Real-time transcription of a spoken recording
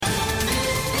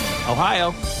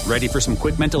Ohio, ready for some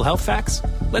quick mental health facts?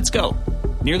 Let's go.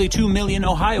 Nearly 2 million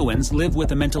Ohioans live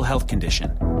with a mental health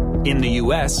condition. In the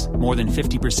U.S., more than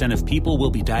 50% of people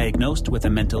will be diagnosed with a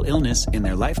mental illness in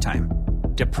their lifetime.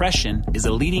 Depression is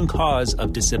a leading cause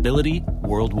of disability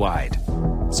worldwide.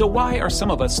 So why are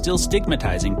some of us still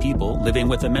stigmatizing people living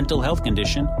with a mental health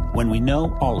condition when we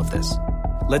know all of this?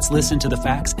 Let's listen to the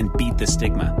facts and beat the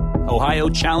stigma. Ohio,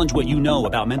 challenge what you know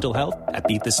about mental health at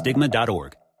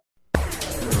beatthestigma.org.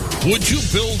 Would you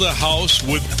build a house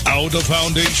without a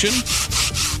foundation?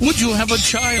 Would you have a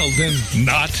child and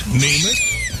not name it?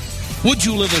 Would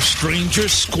you let a stranger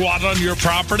squat on your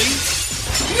property?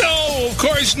 No, of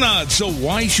course not. So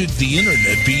why should the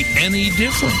internet be any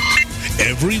different?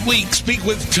 Every week, speak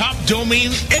with top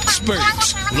domain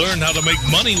experts. Learn how to make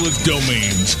money with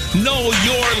domains. Know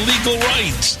your legal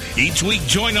rights. Each week,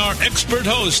 join our expert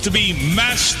host to be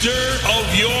master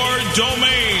of your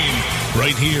domain.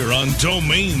 Right here on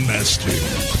Domain Master.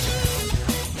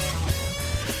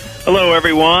 Hello,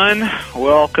 everyone.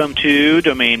 Welcome to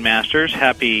Domain Masters.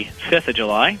 Happy 5th of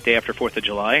July, day after 4th of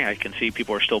July. I can see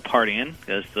people are still partying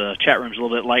because the chat room's a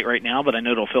little bit light right now, but I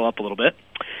know it'll fill up a little bit.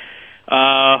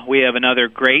 We have another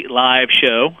great live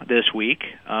show this week.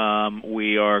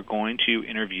 We are going to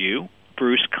interview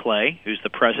Bruce Clay, who's the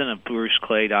president of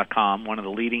BruceClay.com, one of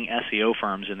the leading SEO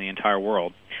firms in the entire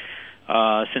world.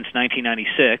 Since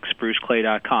 1996,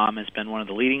 BruceClay.com has been one of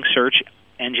the leading search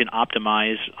engine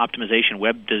optimization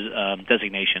web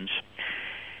designations.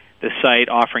 The site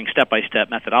offering step-by-step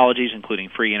methodologies, including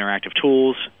free interactive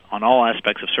tools on all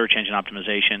aspects of search engine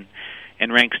optimization,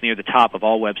 and ranks near the top of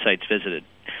all websites visited.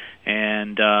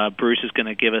 And Bruce is going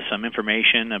to give us some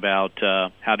information about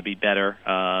how to be better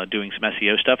doing some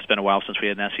SEO stuff. It's been a while since we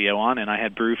had an SEO on, and I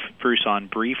had Bruce on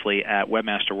briefly at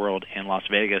Webmaster World in Las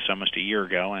Vegas almost a year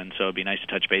ago, and so it'd be nice to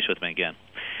touch base with him again.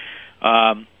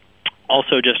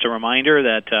 Also, just a reminder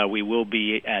that we will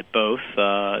be at both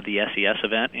the SES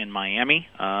event in Miami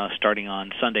starting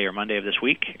on Sunday or Monday of this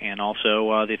week, and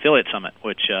also the Affiliate Summit,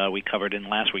 which we covered in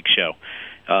last week's show,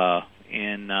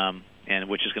 and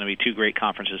which is going to be two great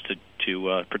conferences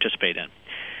to participate in.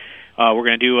 We're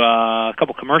going to do a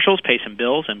couple commercials, pay some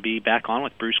bills, and be back on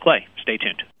with Bruce Clay. Stay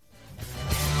tuned.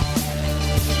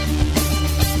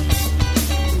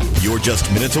 You're just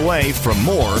minutes away from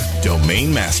more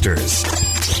Domain Masters.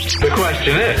 The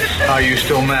question is, are you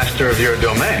still master of your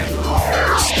domain?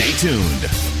 Stay tuned.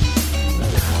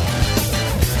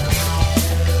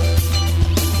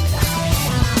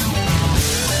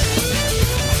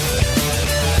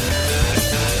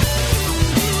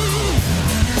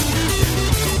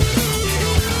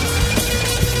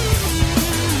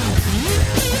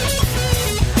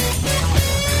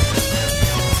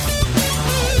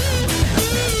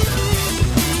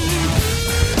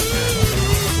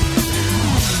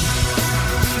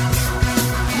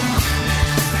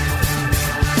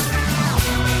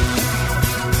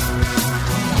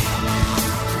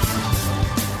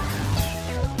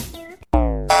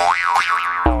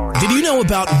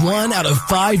 About 1 out of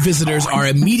 5 visitors are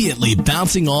immediately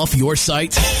bouncing off your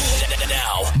site.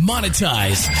 Now,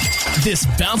 monetize this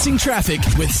bouncing traffic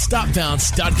with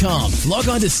StopBounce.com. Log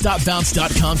on to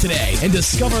StopBounce.com today and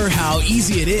discover how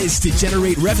easy it is to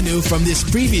generate revenue from this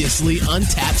previously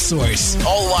untapped source,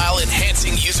 all while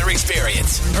enhancing user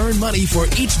experience. Earn money for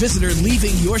each visitor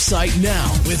leaving your site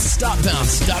now with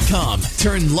StopBounce.com.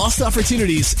 Turn lost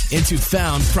opportunities into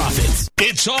found profits.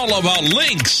 It's all about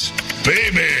links,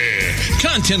 baby.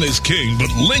 Content is king,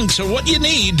 but links are what you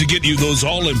need to get you those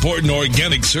all-important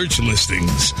organic search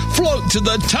listings. Float to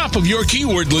the top of your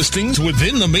keyword listings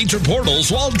within the major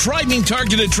portals while driving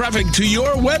targeted traffic to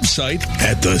your website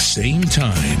at the same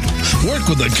time. Work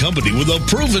with a company with a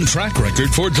proven track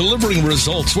record for delivering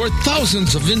results for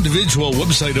thousands of individual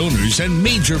website owners and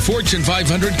major Fortune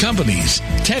 500 companies.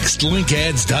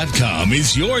 TextLinkAds.com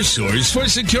is your source for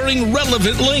securing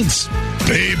relevant links.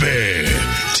 Baby,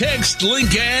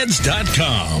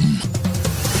 TextLinkAds.com.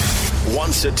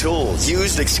 Once a tool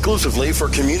used exclusively for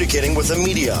communicating with the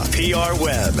media,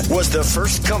 PRWeb was the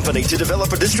first company to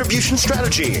develop a distribution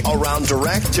strategy around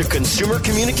direct-to-consumer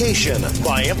communication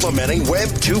by implementing Web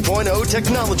 2.0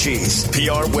 technologies.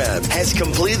 PRWeb has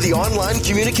completed the online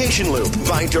communication loop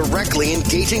by directly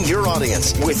engaging your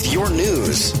audience with your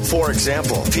news. For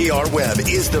example, PRWeb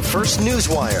is the first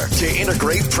newswire to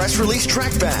integrate press release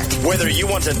trackback. Whether you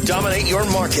want to dominate your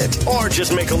market or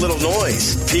just make a little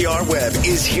noise, PRWeb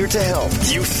is here to help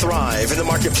you thrive in the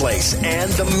marketplace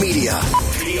and the media.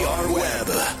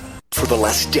 PRWeb. For the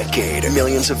last decade,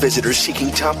 millions of visitors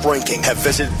seeking top ranking have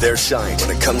visited their site.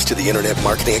 When it comes to the internet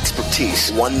marketing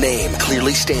expertise, one name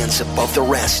clearly stands above the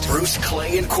rest. Bruce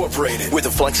Clay Incorporated. With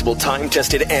a flexible,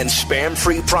 time-tested, and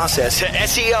spam-free process to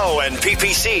SEO and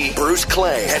PPC, Bruce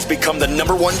Clay has become the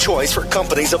 #1 choice for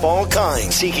companies of all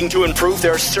kinds seeking to improve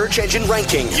their search engine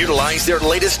ranking. Utilize their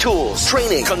latest tools,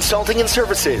 training, consulting, and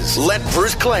services. Let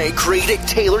Bruce Clay create a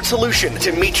tailored solution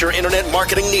to meet your internet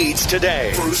marketing needs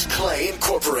today. Bruce Clay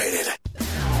Incorporated.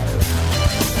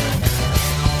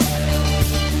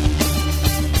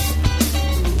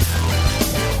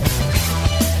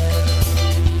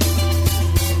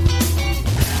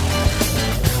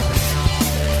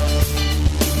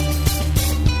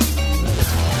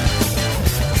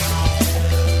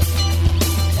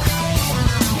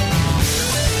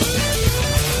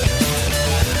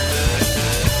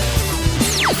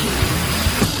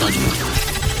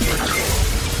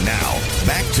 Now,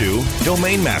 back to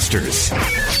Domain Masters.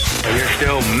 You're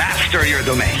still master of your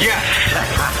domain. Yes.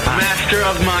 Master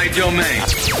of my domain.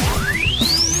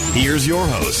 Here's your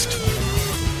host.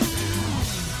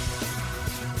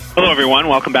 Hello, everyone.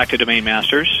 Welcome back to Domain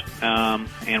Masters,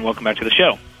 and welcome back to the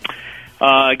show.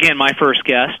 Again, my first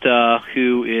guest,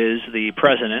 who is the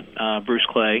president, Bruce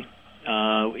Clay,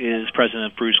 is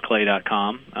president of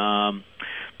BruceClay.com.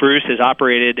 Bruce has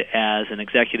operated as an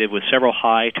executive with several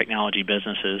high technology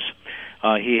businesses.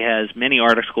 He has many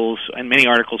articles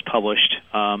published,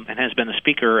 and has been a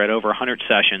speaker at over 100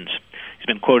 sessions. He's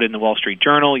been quoted in the Wall Street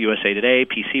Journal, USA Today,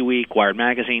 PC Week, Wired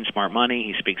Magazine, Smart Money.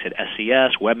 He speaks at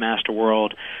SCS, Webmaster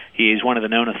World. He's one of the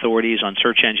known authorities on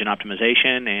search engine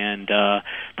optimization, and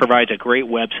provides a great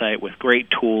website with great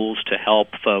tools to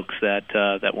help folks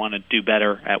that want to do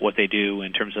better at what they do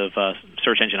in terms of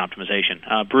search engine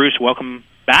optimization. Bruce, welcome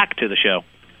back to the show.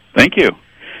 Thank you.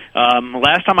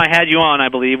 Last time I had you on, I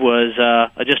believe, was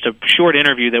just a short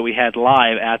interview that we had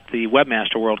live at the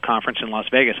Webmaster World Conference in Las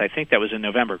Vegas. I think that was in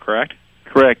November, correct?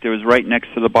 Correct. It was right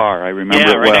next to the bar. I remember it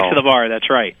well. Yeah, right next to the bar. That's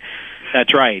right.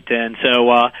 That's right. And so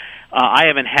I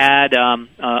haven't had an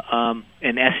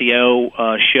SEO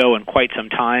show in quite some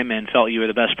time, and felt you were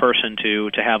the best person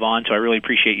to have on. So I really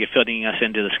appreciate you fitting us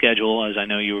into the schedule, as I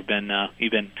know you've been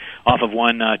off of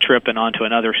one trip and on to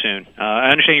another soon.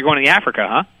 I understand you're going to Africa,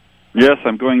 huh? Yes,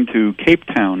 I'm going to Cape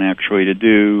Town, actually, to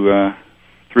do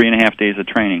 3.5 days of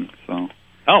training. So.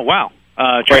 Oh, wow.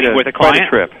 Training with a client? Quite a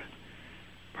trip.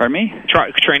 Pardon me?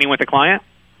 Training with a client?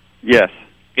 Yes.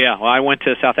 Yeah, well, I went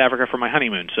to South Africa for my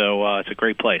honeymoon, so it's a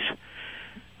great place.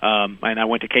 And I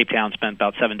went to Cape Town, spent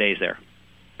about 7 days there.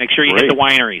 Make sure you hit the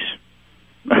wineries.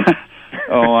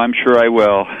 Oh, I'm sure I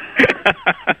will.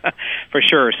 For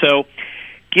sure. So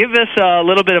give us a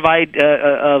little bit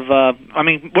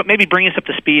maybe bring us up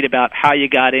to speed about how you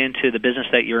got into the business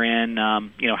that you're in,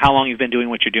 how long you've been doing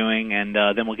what you're doing, and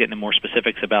then we'll get into more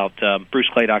specifics about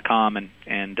BruceClay.com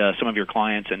and some of your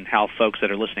clients and how folks that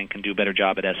are listening can do a better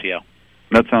job at SEO.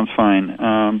 That sounds fine.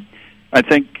 I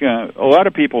think a lot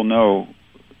of people know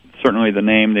certainly the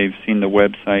name. They've seen the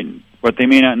website. What they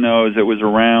may not know is it was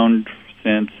around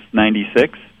since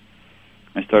 96.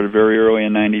 I started very early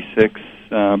in 96,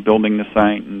 building the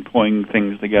site and pulling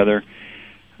things together.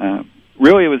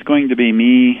 Really, it was going to be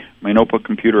me, my notebook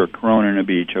computer, a Corona, and a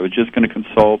beach. I was just going to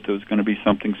consult. It was going to be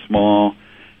something small.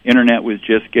 Internet was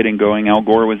just getting going. Al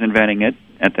Gore was inventing it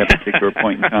at that particular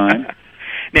point in time.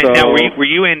 Now,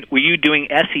 were you doing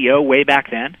SEO way back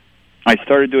then? I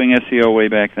started doing SEO way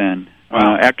back then.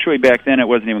 Wow. Actually, back then it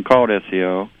wasn't even called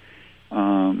SEO.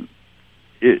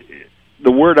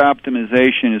 The word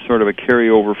optimization is sort of a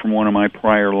carryover from one of my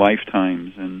prior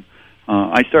lifetimes, and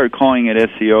I started calling it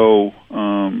SEO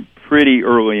pretty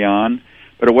early on,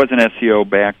 but it wasn't SEO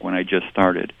back when I just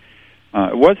started.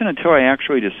 It wasn't until I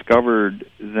actually discovered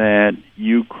that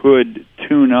you could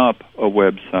tune up a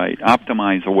website,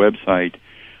 optimize a website,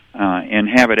 and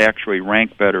have it actually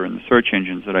rank better in the search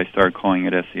engines that I started calling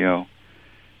it SEO.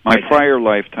 My prior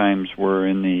lifetimes were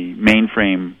in the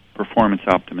mainframe performance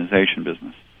optimization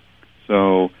business.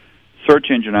 So search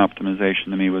engine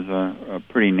optimization to me was a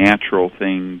pretty natural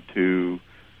thing to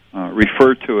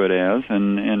refer to it as,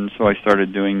 and so I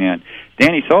started doing that.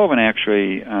 Danny Sullivan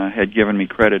actually had given me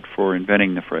credit for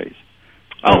inventing the phrase.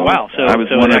 Oh, wow. So I was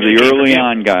one of the early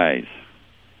on guys.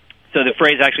 So the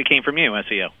phrase actually came from you,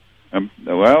 SEO.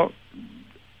 Well,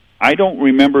 I don't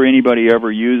remember anybody ever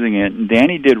using it, and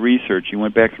Danny did research. He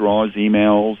went back through all his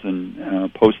emails and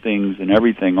postings and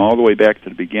everything, all the way back to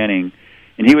the beginning,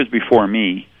 and he was before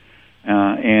me,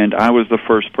 and I was the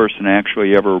first person to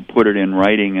actually ever put it in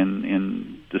writing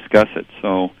and discuss it.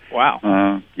 So, wow.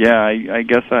 I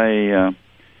guess I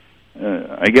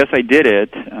did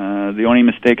it. The only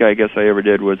mistake I guess I ever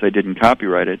did was I didn't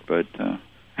copyright it, but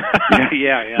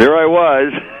yeah. There I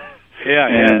was.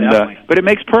 Definitely. But it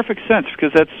makes perfect sense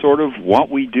because that's sort of what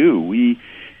we do. We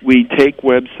take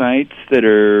websites that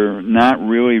are not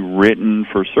really written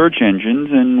for search engines,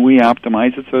 and we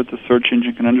optimize it so that the search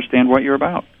engine can understand what you're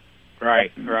about.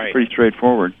 Right. It's pretty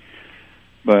straightforward.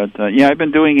 But, I've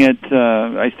been doing it.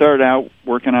 I started out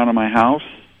working out of my house,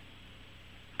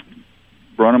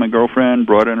 brought in my girlfriend,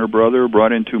 brought in her brother,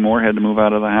 brought in 2 more, had to move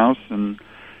out of the house, and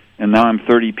now I'm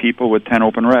 30 people with 10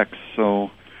 open recs. So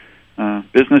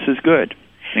business is good.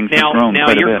 Things have grown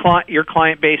quite a bit. Your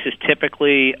client base is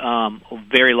typically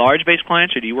very large-based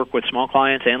clients, or do you work with small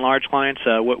clients and large clients?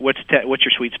 What's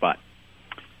your sweet spot?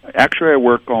 Actually, I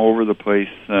work all over the place.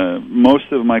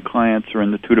 Most of my clients are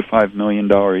in the $2 to $5 million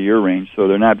a year range, so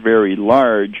they're not very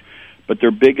large, but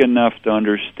they're big enough to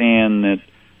understand that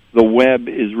the web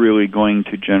is really going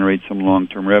to generate some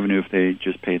long-term revenue if they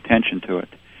just pay attention to it.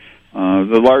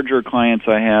 The larger clients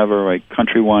I have are like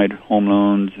Countrywide Home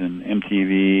Loans and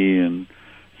MTV and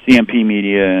CMP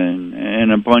Media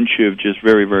and a bunch of just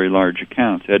very, very large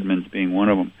accounts, Edmunds being one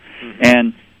of them. Mm-hmm.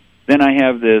 And then I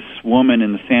have this woman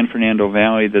in the San Fernando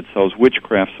Valley that sells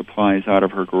witchcraft supplies out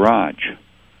of her garage.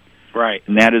 Right.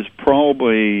 And that is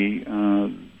probably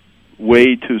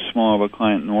way too small of a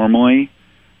client normally.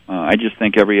 I just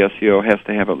think every SEO has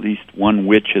to have at least one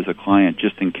witch as a client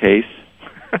just in case.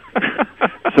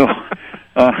 So,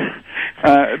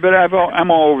 but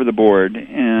I'm all over the board,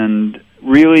 and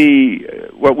really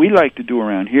what we like to do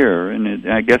around here, and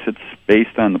I guess it's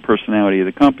based on the personality of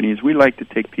the company, is we like to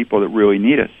take people that really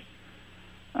need us.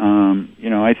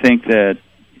 I think that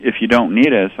if you don't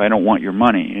need us, I don't want your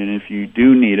money, and if you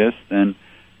do need us, then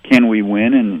can we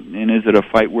win, and is it a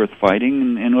fight worth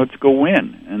fighting, and let's go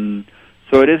win. And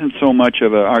so it isn't so much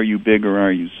of a are you big or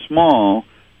are you small.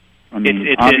 I mean,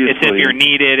 it's if you're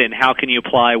needed, and how can you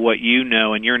apply what you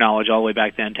know and your knowledge all the way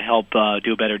back then to help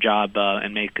do a better job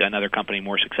and make another company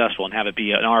more successful and have it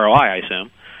be an ROI, I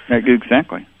assume.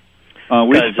 Exactly.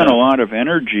 We spent a lot of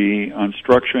energy on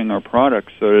structuring our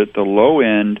products so that at the low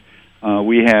end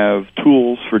we have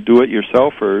tools for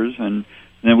do-it-yourselfers, and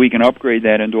then we can upgrade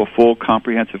that into a full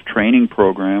comprehensive training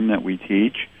program that we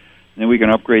teach. And then we can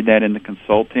upgrade that into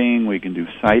consulting. We can do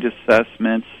site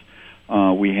assessments.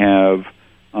 We have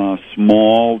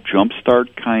small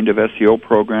jumpstart kind of SEO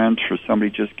programs for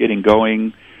somebody just getting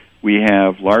going. We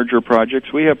have larger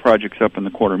projects. We have projects up in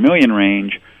the $250,000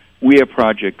 range. We have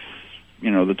projects,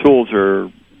 the tools are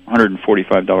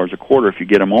 $145 a quarter if you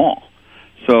get them all.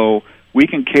 So we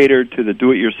can cater to the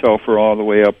do-it-yourselfer all the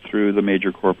way up through the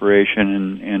major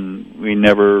corporation, and we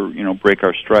never, break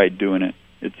our stride doing it.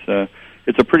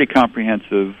 It's a pretty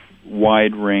comprehensive,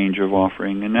 wide range of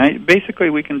offering, and basically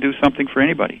we can do something for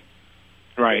anybody.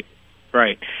 Right.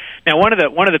 Now, one of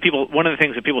the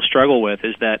things that people struggle with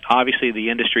is that obviously the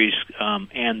industries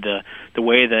and the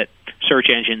way that search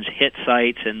engines hit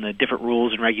sites and the different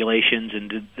rules and regulations and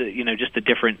just the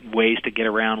different ways to get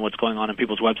around what's going on in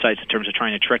people's websites in terms of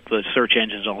trying to trick the search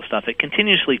engines and all the stuff. It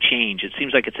continuously change. It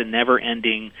seems like it's a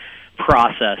never-ending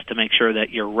process to make sure that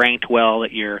you're ranked well,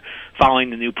 that you're following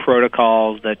the new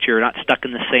protocols, that you're not stuck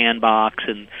in the sandbox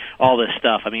and all this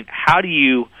stuff. I mean, how do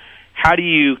you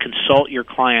consult your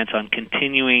clients on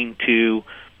continuing to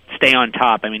stay on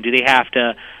top? I mean, do they have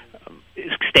to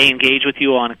stay engaged with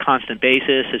you on a constant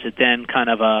basis? Is it then kind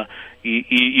of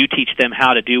you teach them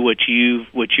how to do what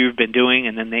you've been doing,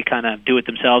 and then they kind of do it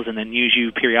themselves and then use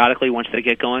you periodically once they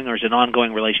get going, or is it an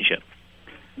ongoing relationship?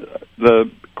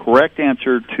 The correct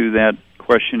answer to that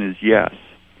question is yes.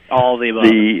 All of the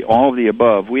above. All of the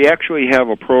above. We actually have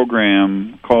a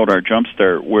program called our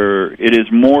Jumpstart where it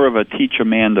is more of a teach a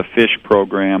man to fish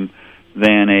program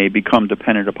than a become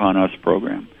dependent upon us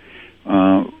program.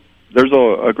 There's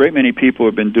a great many people who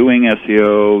have been doing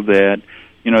SEO that,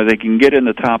 they can get in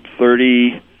the top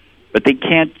 30, but they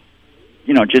can't,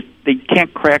 they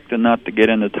can't crack the nut to get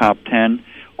in the top 10.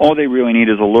 All they really need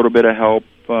is a little bit of help,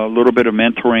 a little bit of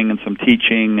mentoring and some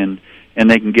teaching, and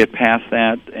they can get past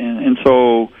that. And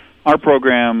so our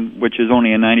program, which is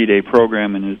only a 90-day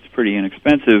program and it's pretty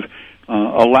inexpensive,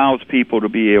 allows people to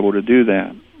be able to do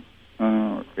that.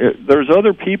 There's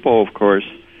other people, of course,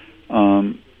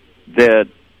 that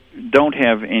don't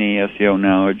have any SEO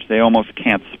knowledge. They almost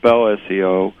can't spell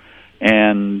SEO,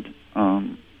 and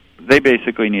they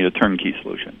basically need a turnkey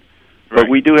solution. Right. But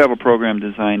we do have a program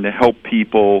designed to help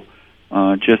people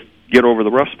just get over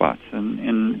the rough spots,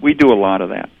 and we do a lot of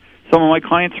that. Some of my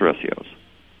clients are SEOs.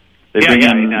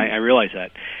 I realize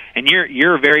that. And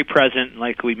you're very present,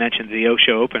 like we mentioned, the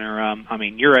O-Show opener.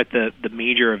 You're at the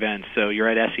major events. So you're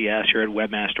at SES, you're at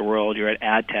Webmaster World, you're at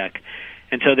AdTech.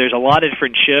 And so there's a lot of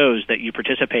different shows that you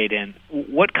participate in.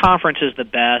 What conference is the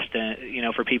best,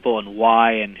 for people, and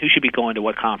why, and who should be going to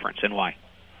what conference and why?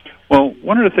 Well,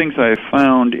 one of the things I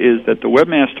found is that the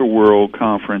Webmaster World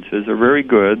conferences are very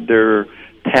good. They're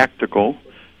tactical.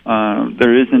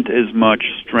 There isn't as much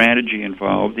strategy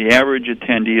involved. The average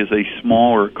attendee is a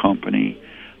smaller company.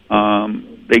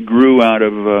 They grew out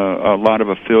of a lot of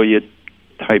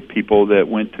affiliate-type people that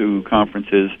went to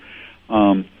conferences.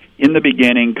 In the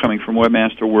beginning, coming from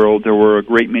Webmaster World, there were a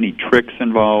great many tricks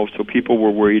involved, so people were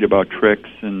worried about tricks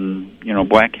and,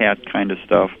 black hat kind of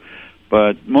stuff.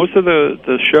 But most of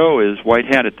the show is white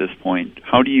hat at this point.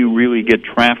 How do you really get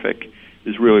traffic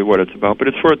is really what it's about, but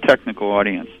it's for a technical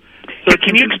audience. So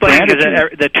can you explain, because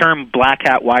the term black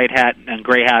hat, white hat, and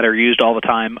gray hat are used all the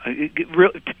time.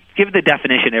 Give the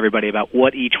definition to everybody about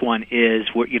what each one is.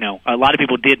 A lot of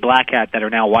people did black hat that are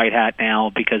now white hat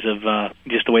now because of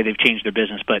just the way they've changed their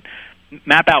business. But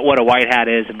map out what a white hat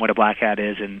is and what a black hat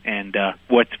is, and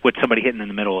what somebody hitting in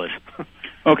the middle is.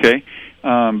 Okay.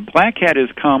 Black hat is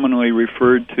commonly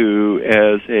referred to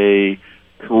as a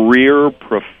career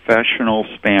professional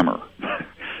spammer.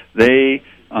 They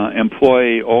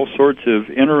employ all sorts of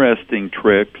interesting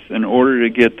tricks in order to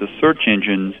get the search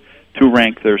engines to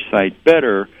rank their site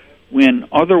better when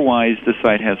otherwise the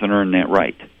site hasn't earned that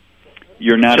right.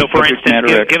 You're not a subject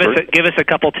matter expert. Give us a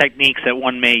couple techniques that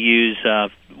one may use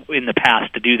in the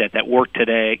past to do that worked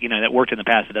today, that worked in the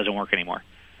past that doesn't work anymore.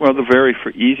 Well, the very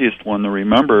easiest one to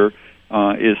remember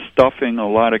is stuffing a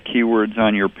lot of keywords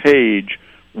on your page,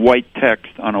 white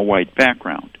text on a white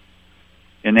background.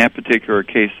 In that particular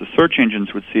case, the search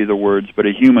engines would see the words, but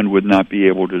a human would not be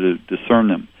able to discern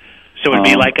them. So it would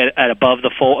be like at above the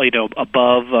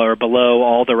above or below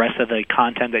all the rest of the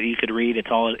content that you could read. It's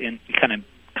all in kind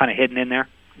of hidden in there.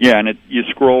 Yeah, and you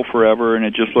scroll forever, and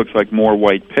it just looks like more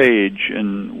white page.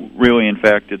 And really, in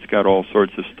fact, it's got all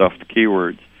sorts of stuffed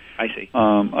keywords. I see.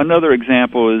 Another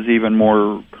example is even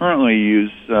more currently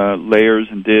used layers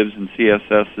and divs and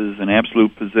CSSs and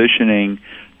absolute positioning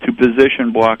to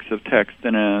position blocks of text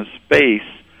in a space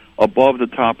above the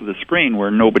top of the screen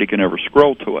where nobody can ever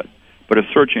scroll to it, but a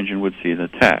search engine would see the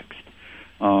text.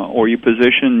 Or you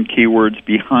position keywords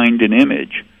behind an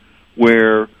image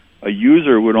where a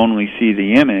user would only see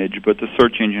the image, but the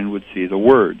search engine would see the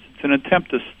words. It's an attempt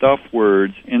to stuff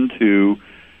words into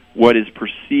what is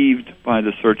perceived by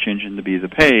the search engine to be the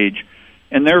page,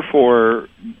 and therefore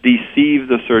deceive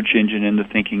the search engine into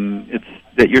thinking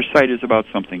that your site is about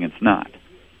something it's not.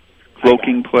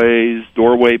 Cloaking plays,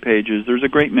 doorway pages, there's a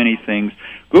great many things.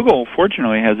 Google,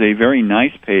 fortunately, has a very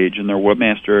nice page in their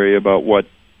Webmaster area about what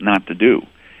not to do.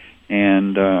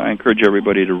 And I encourage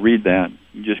everybody to read that.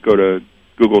 You just go to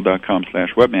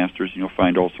google.com/webmasters and you'll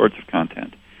find all sorts of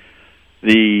content.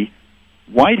 The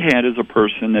white hat is a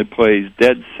person that plays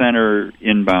dead center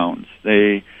inbounds.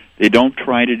 They don't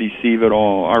try to deceive at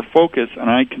all. Our focus,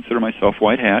 and I consider myself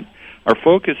white hat, our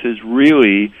focus is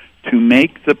really to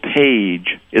make the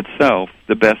page itself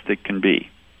the best it can be.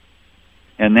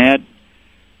 And that,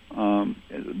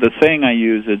 the saying I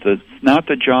use is, it's not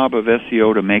the job of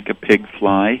SEO to make a pig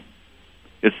fly.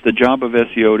 It's the job of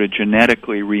SEO to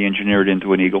genetically re-engineer it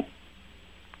into an eagle.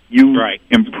 You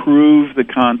improve the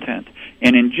content.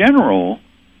 And in general,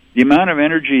 the amount of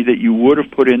energy that you would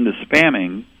have put into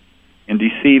spamming and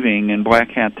deceiving and black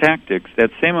hat tactics,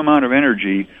 that same amount of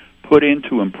energy put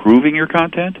into improving your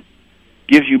content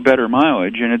gives you better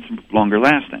mileage, and it's longer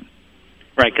lasting.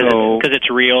 Right, because it's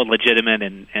real, legitimate,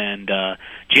 and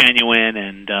genuine,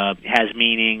 and has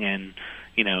meaning, and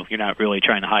you're not really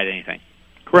trying to hide anything.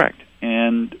 Correct.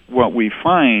 And what we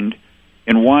find,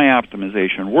 and why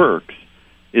optimization works,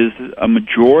 is a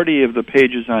majority of the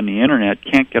pages on the Internet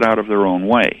can't get out of their own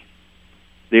way.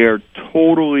 They are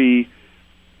totally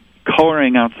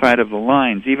coloring outside of the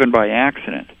lines, even by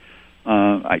accident.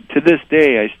 To this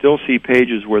day, I still see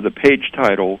pages where the page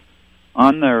title,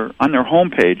 on their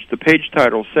home page, the page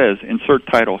title says, insert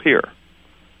title here.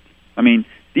 I mean,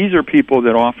 these are people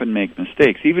that often make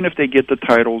mistakes. Even if they get the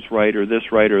titles right or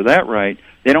this right or that right,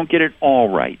 they don't get it all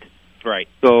right. Right.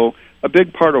 So a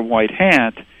big part of white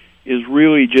hat is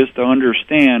really just to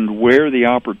understand where the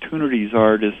opportunities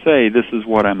are to say, this is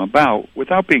what I'm about,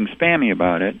 without being spammy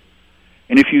about it.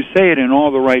 And if you say it in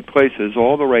all the right places,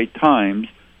 all the right times,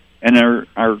 and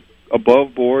are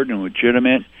above board and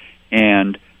legitimate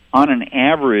and on an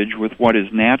average with what is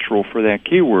natural for that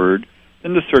keyword,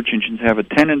 then the search engines have a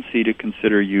tendency to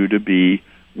consider you to be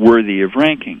worthy of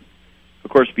ranking. Of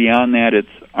course, beyond that,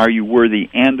 it's are you worthy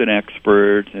and an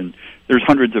expert, and there's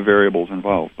hundreds of variables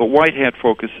involved. But white hat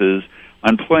focuses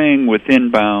on playing within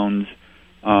bounds,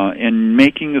 and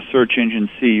making the search engine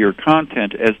see your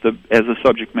content as a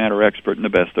subject matter expert and the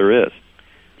best there is.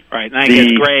 Right, and I guess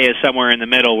gray is somewhere in the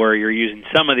middle where you're using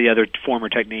some of the other former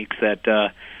techniques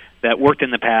that worked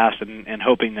in the past and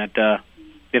hoping that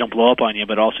they don't blow up on you,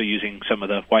 but also using some of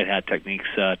the white hat techniques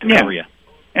to cover you.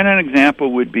 And an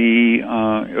example would be,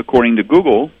 according to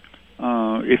Google,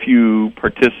 if you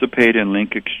participate in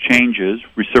link exchanges,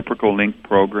 reciprocal link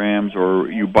programs, or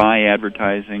you buy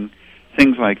advertising,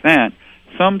 things like that,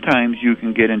 sometimes you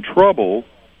can get in trouble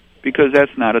because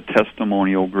that's not a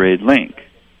testimonial grade link.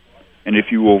 And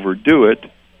if you overdo it,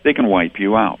 they can wipe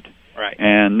you out. Right.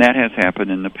 And that has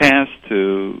happened in the past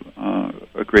to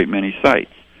a great many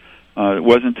sites. It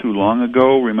wasn't too long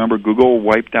ago. Remember, Google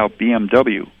wiped out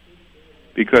BMW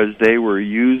because they were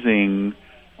using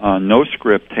no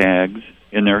script tags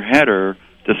in their header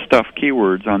to stuff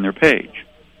keywords on their page.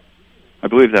 I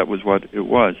believe that was what it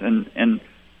was. And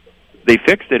they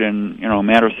fixed it in a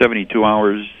matter of 72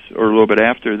 hours or a little bit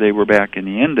after they were back in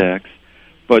the index.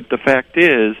 But the fact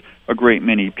is, a great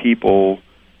many people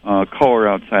color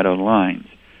outside of the lines.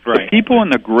 Right. The people in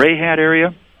the gray hat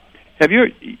area,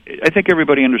 I think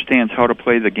everybody understands how to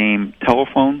play the game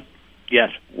telephone. Yes.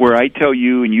 Where I tell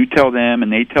you and you tell them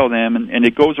and they tell them, and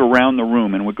it goes around the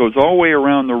room. And when it goes all the way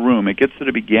around the room, it gets to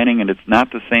the beginning and it's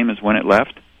not the same as when it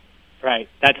left. Right.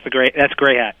 That's gray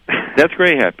hat. That's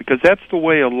gray hat, because that's the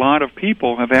way a lot of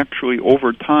people have actually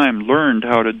over time learned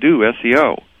how to do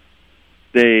SEO.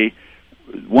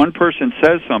 One person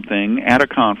says something at a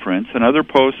conference, another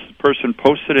person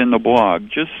posts it in the blog,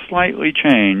 just slightly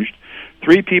changed.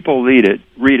 3 people read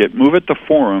it, move it to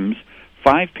forums,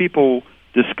 5 people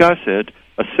discuss it,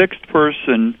 a 6th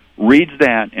person reads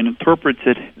that and interprets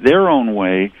it their own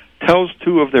way, tells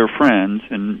 2 of their friends,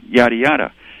 and yada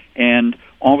yada. And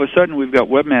all of a sudden we've got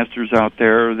webmasters out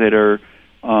there that are,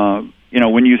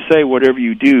 when you say whatever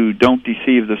you do, don't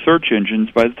deceive the search engines,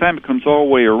 by the time it comes all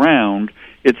the way around,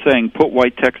 it's saying put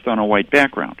white text on a white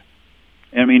background.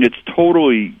 I mean, it's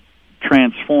totally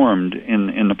transformed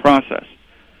in the process.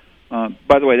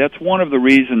 By the way, that's one of the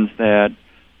reasons that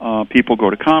people go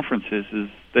to conferences is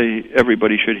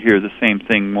everybody should hear the same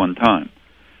thing one time.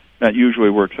 That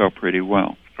usually works out pretty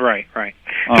well. Right.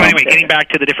 So anyway, getting back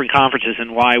to the different conferences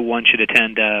and why one should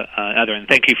attend other, and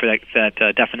thank you for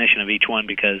that definition of each one,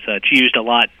 because it's used a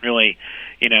lot. Really,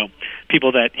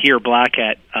 people that hear Black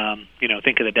Hat,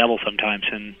 think of the devil sometimes,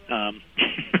 and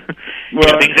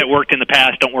things that worked in the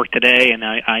past don't work today. And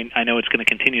I know it's going to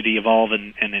continue to evolve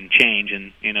and change,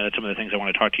 and that's some of the things I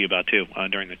want to talk to you about too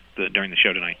during the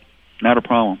show tonight. Not a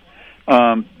problem.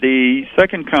 The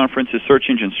second conference is Search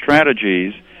Engine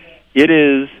Strategies. It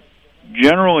is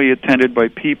generally attended by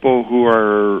people who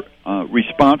are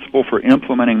responsible for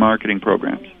implementing marketing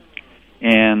programs.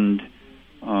 And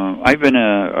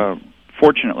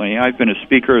fortunately, I've been a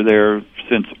speaker there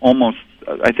since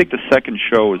I think the second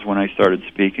show is when I started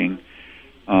speaking,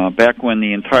 back when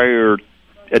the entire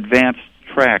advanced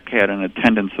track had an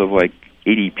attendance of like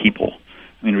 80 people.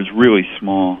 I mean, it was really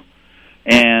small.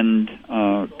 And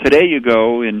today you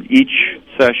go, and each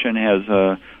session has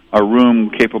a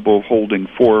room capable of holding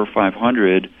 400 or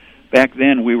 500. Back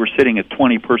then, we were sitting at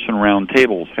 20-person round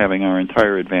tables having our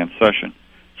entire advanced session.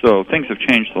 So things have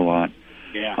changed a lot.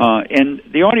 Yeah. And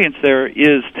the audience there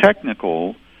is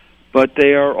technical, but they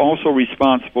are also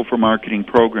responsible for marketing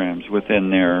programs within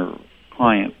their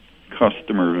client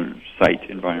customer site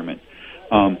environment.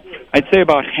 I'd say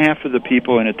about half of the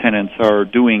people in attendance are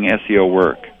doing SEO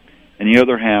work, and the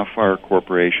other half are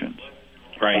corporations.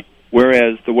 Right.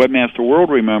 Whereas the Webmaster World,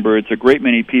 remember, it's a great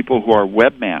many people who are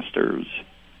webmasters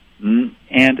and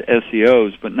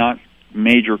SEOs, but not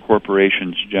major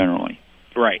corporations generally.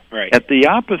 Right. At the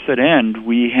opposite end,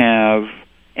 we have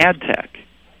AdTech.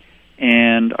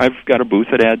 And I've got a booth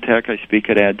at AdTech. I speak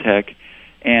at AdTech.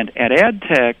 And at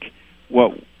AdTech,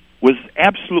 what was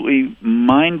absolutely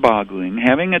mind-boggling,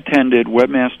 having attended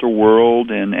Webmaster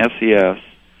World and SES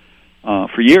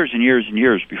for years and years and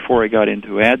years before I got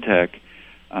into AdTech,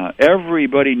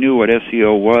 everybody knew what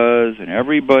SEO was, and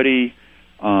everybody,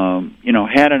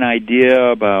 had an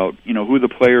idea about, who the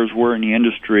players were in the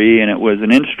industry, and it was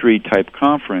an industry-type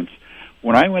conference.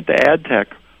 When I went to AdTech,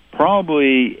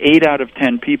 probably 8 out of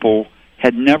 10 people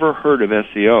had never heard of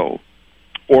SEO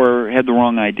or had the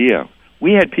wrong idea.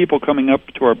 We had people coming up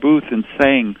to our booth and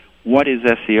saying, "What is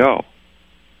SEO?"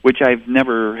 which I've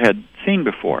never had seen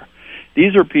before.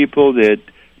 These are people that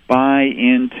buy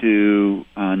into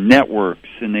networks,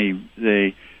 and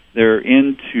they're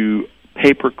into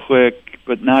pay-per-click,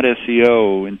 but not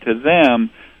SEO. And to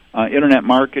them, internet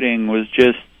marketing was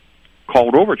just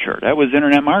called Overture. That was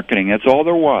internet marketing. That's all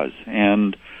there was.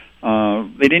 And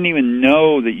They didn't even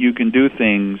know that you can do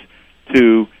things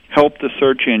to help the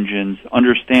search engines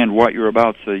understand what you're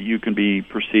about so you can be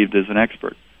perceived as an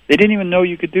expert. They didn't even know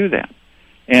you could do that.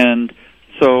 And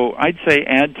so I'd say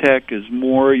ad tech is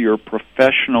more your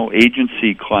professional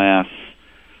agency class,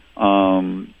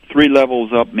 3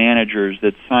 levels up managers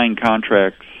that sign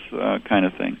contracts kind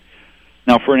of thing.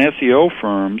 Now, for an SEO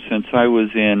firm, since I was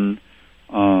in,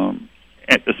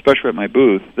 especially at my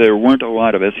booth, there weren't a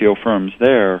lot of SEO firms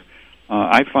there,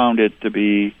 I found it to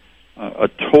be a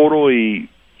totally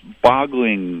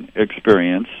boggling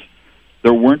experience.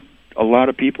 There weren't a lot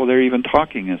of people there even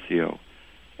talking SEO.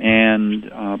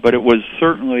 But it was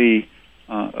certainly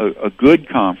a good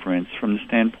conference from the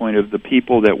standpoint of the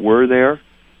people that were there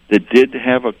that did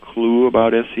have a clue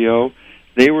about SEO.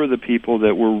 They were the people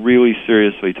that were really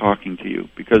seriously talking to you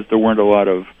because there weren't a lot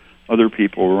of other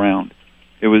people around.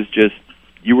 It was just,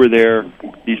 you were there,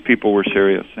 these people were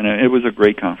serious, and it was a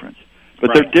great conference. But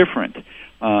Right. They're different.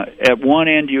 At one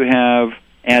end you have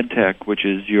ad tech, which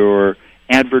is your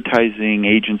advertising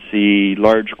agency,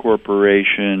 large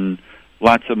corporation,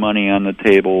 lots of money on the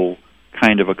table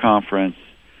kind of a conference.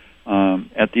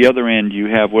 At the other end, you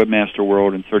have Webmaster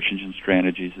World, and Search Engine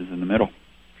Strategies is in the middle.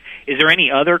 Is there any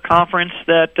other conference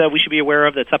that we should be aware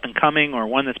of that's up and coming, or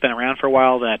one that's been around for a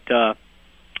while that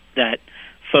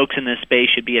folks in this space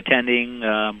should be attending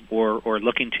or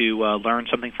looking to learn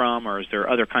something from, or is there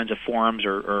other kinds of forums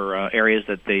or areas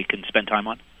that they can spend time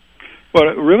on? Well,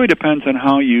 it really depends on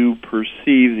how you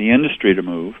perceive the industry to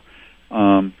move.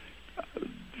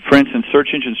 For instance, Search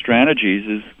Engine Strategies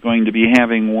is going to be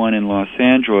having one in Los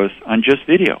Angeles on just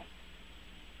video,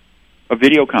 a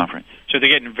video conference. So they're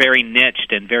getting very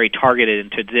niched and very targeted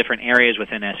into different areas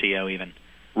within SEO even.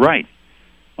 Right.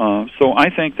 So I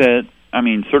think that,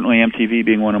 certainly MTV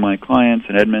being one of my clients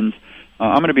and Edmunds,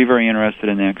 I'm going to be very interested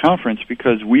in that conference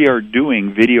because we are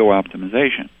doing video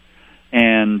optimization.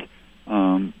 And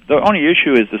the only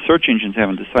issue is the search engines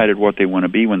haven't decided what they want to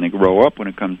be when they grow up when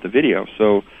it comes to video.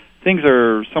 So things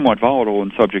are somewhat volatile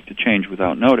and subject to change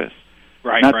without notice.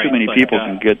 Right. Not too many people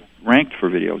can get ranked for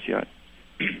videos yet.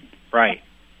 Right.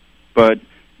 But,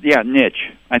 yeah,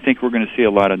 niche. I think we're going to see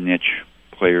a lot of niche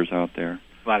players out there.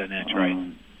 A lot of niche,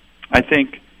 right. I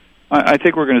think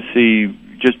we're going to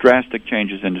see just drastic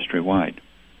changes industry-wide.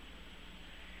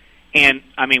 And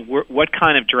what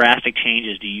kind of drastic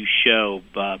changes do you show?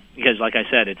 Because, like I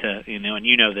said, it's and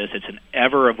you know this, it's an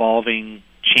ever-evolving,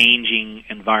 changing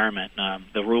environment.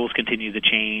 The rules continue to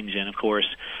change, and of course,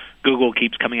 Google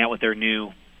keeps coming out with their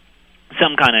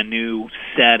some kind of new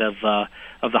set of the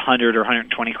 100 or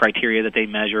 120 criteria that they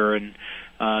measure, and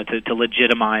to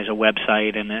legitimize a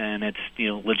website and its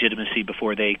legitimacy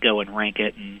before they go and rank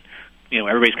it, and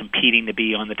everybody's competing to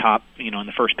be on the top, on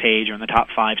the first page or in the top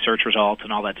 5 search results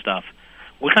and all that stuff.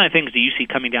 What kind of things do you see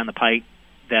coming down the pike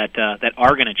that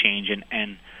are going to change,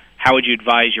 and how would you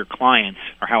advise your clients,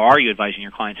 or how are you advising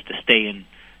your clients to stay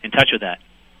in touch with that?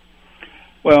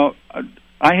 Well,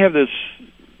 I have this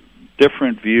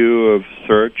different view of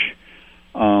search.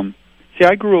 See,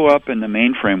 I grew up in the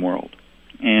mainframe world,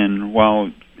 and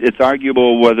while it's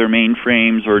arguable whether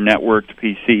mainframes or networked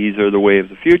PCs are the way of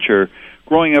the future,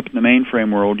 growing up in the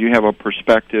mainframe world, you have a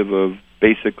perspective of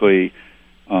basically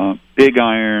big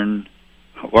iron,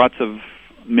 lots of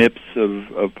MIPS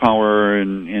of power,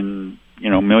 and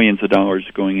millions of dollars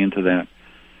going into that.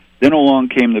 Then along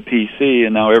came the PC,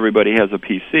 and now everybody has a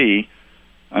PC.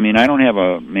 I don't have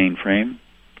a mainframe,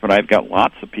 but I've got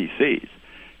lots of PCs.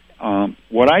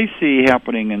 What I see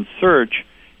happening in search,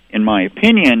 in my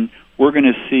opinion, we're going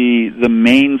to see the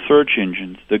main search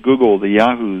engines, the Google, the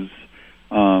Yahoos,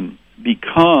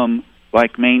 become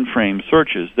like mainframe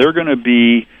searches. They're going to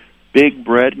be big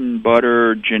bread and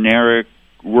butter, generic,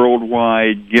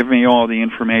 worldwide, give me all the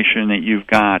information that you've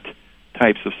got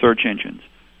types of search engines.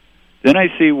 Then I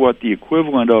see what the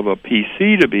equivalent of a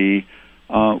PC to be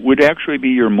would actually be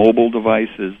your mobile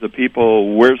devices, the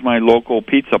people, where's my local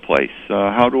pizza place?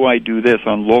 How do I do this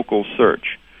on local search?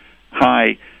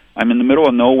 Hi, I'm in the middle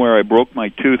of nowhere, I broke my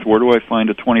tooth, where do I find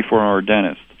a 24-hour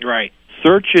dentist? Right.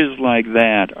 Searches like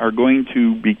that are going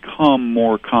to become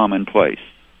more commonplace.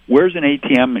 Where's an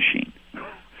ATM machine?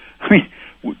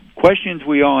 Questions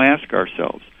we all ask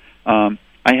ourselves.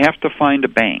 I have to find a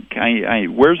bank.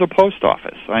 Where's a post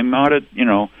office? I'm out at,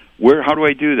 how do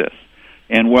I do this?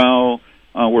 And while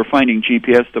we're finding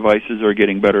GPS devices are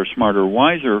getting better, smarter,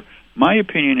 wiser, my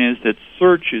opinion is that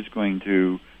search is going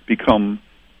to become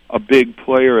a big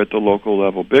player at the local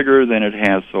level, bigger than it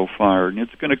has so far, and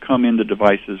it's going to come into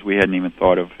devices we hadn't even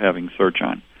thought of having search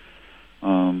on.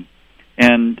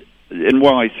 And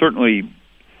while I certainly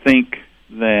think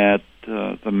that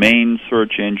the main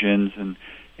search engines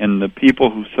and the people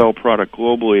who sell product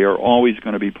globally are always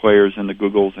going to be players in the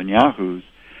Googles and Yahoos.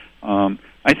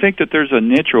 I think that there's a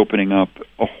niche opening up,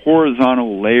 a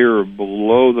horizontal layer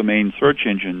below the main search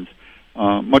engines,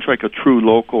 much like a True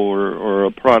Local or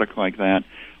a product like that,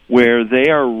 where they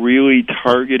are really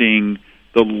targeting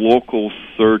the local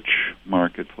search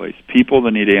marketplace, people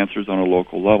that need answers on a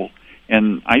local level.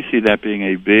 And I see that being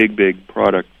a big, big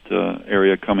product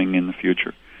area coming in the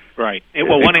future. Right.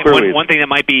 Well, one thing that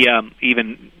might be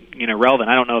even relevant,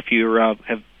 I don't know if you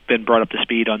have been brought up to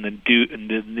speed on the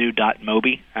new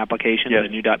 .mobi application, yes. The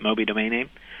new .mobi domain name.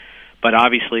 But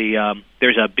obviously,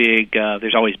 there's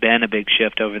always been a big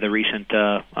shift over the recent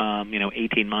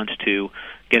 18 months to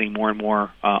getting more and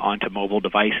more onto mobile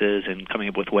devices and coming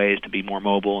up with ways to be more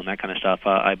mobile and that kind of stuff.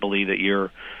 I believe that you're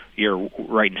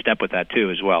right in step with that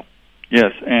too as well.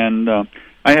 Yes, and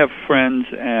I have friends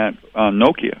at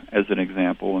Nokia as an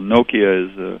example, and Nokia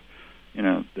is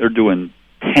they're doing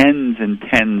tens and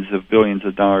tens of billions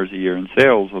of dollars a year in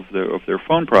sales of their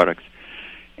phone products,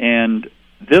 and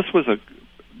this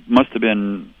must have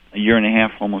been a year and a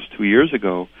half, almost 2 years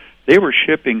ago. They were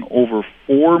shipping over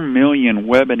 4 million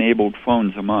web-enabled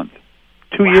phones a month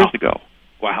 2 years ago.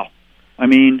 Wow! I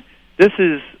mean, this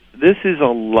is a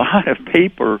lot of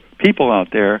people out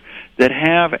there that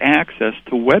have access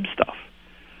to web stuff.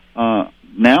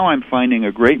 Now I'm finding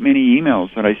a great many emails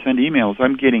that I send emails.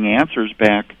 I'm getting answers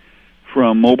back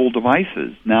from mobile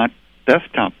devices, not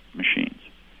desktop machines.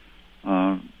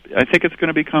 I think it's going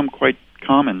to become quite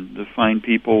common to find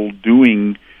people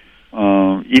doing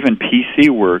even PC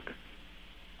work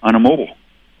on a mobile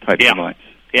type device.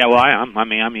 Yeah, well,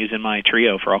 I'm using my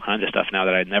Trio for all kinds of stuff now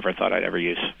that I never thought I'd ever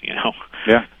use.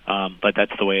 Yeah. But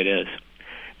that's the way it is.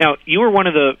 Now, you were one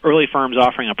of the early firms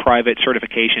offering a private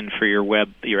certification for your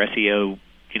SEO,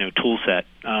 tool set.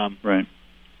 Right.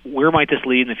 Where might this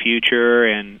lead in the future,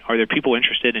 and are there people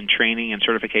interested in training and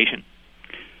certification?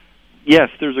 Yes,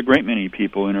 there's a great many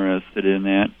people interested in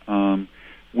that.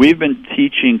 We've been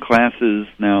teaching classes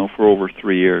now for over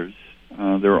 3 years.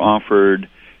 They're offered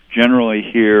generally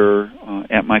here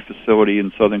at my facility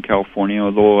in Southern California,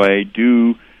 although I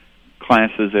do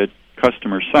classes at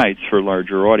customer sites for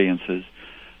larger audiences.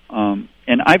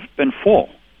 And I've been full.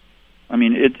 I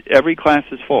mean, every class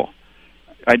is full.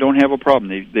 I don't have a problem.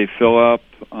 They fill up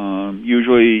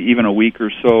usually even a week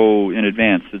or so in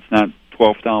advance. It's not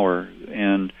 12th hour.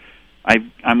 And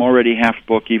I'm already half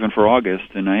booked even for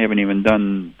August, and I haven't even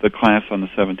done the class on the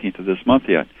 17th of this month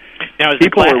yet. Now, is the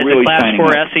class for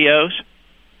SEOs?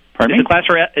 Pardon me?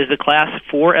 Is the class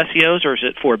for SEOs, or is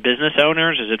it for business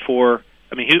owners? Is it for?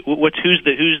 I mean,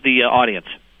 who's the audience?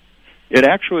 It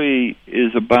actually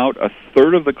is about a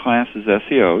third of the class is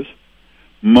SEOs.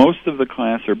 Most of the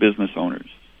class are business owners.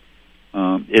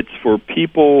 It's for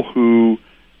people who,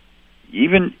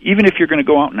 even if you're going to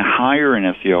go out and hire an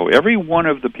SEO, every one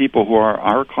of the people who are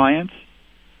our clients,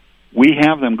 we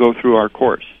have them go through our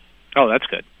course. Oh, that's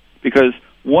good. Because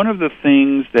one of the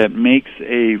things that makes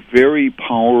a very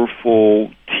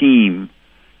powerful team,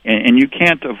 and you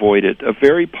can't avoid it, a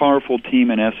very powerful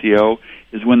team in SEO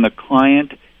is when the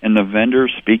client and the vendor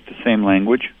speak the same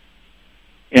language.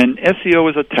 And SEO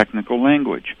is a technical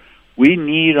language. We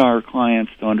need our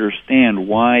clients to understand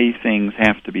why things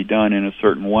have to be done in a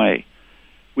certain way.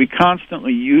 We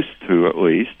constantly used to, at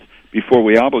least, before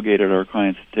we obligated our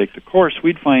clients to take the course,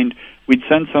 we'd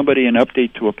send somebody an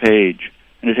update to a page,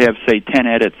 and it'd have, say, 10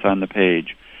 edits on the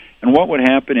page. And what would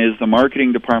happen is the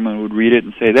marketing department would read it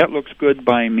and say, that looks good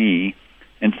by me,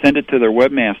 and send it to their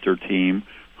webmaster team,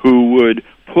 who would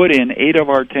put in 8 of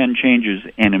our 10 changes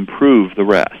and improve the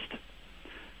rest,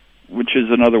 which is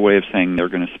another way of saying they're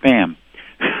going to spam.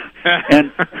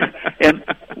 and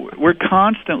we're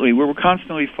constantly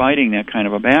fighting that kind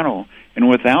of a battle. And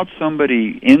without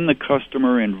somebody in the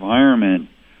customer environment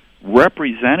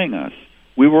representing us,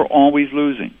 we were always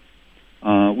losing.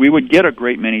 We would get a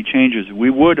great many changes. We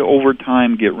would, over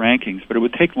time, get rankings, but it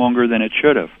would take longer than it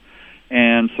should have.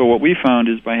 And so what we found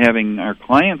is by having our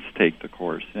clients take the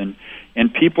course and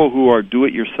people who are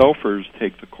do-it-yourselfers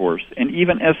take the course, and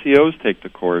even SEOs take the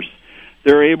course,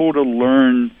 they're able to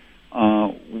learn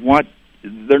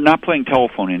they're not playing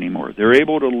telephone anymore. They're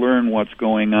able to learn what's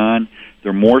going on.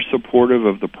 They're more supportive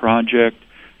of the project.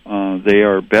 They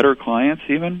are better clients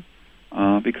even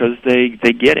because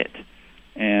they get it.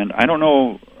 And I don't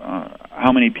know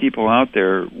how many people out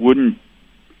there wouldn't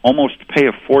almost pay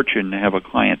a fortune to have a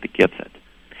client that gets it.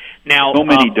 Now, so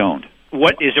many don't.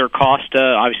 What is there a cost?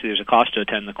 Obviously, there's a cost to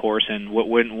attend the course. And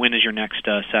when is your next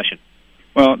session?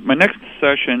 Well, my next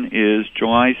session is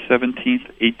July 17th,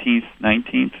 18th,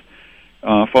 19th,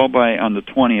 followed by on the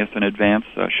 20th an advanced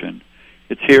session.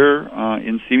 It's here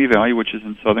in Simi Valley, which is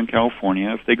in Southern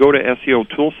California. If they go to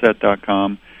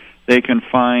SEOtoolset.com, they can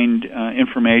find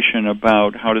information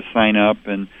about how to sign up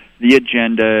and the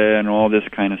agenda and all this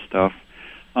kind of stuff.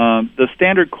 The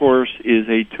standard course is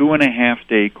a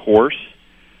 2.5-day course,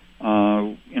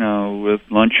 with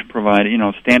lunch provided,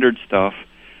 standard stuff.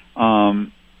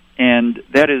 And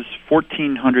that is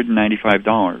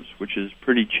 $1,495, which is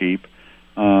pretty cheap.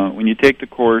 When you take the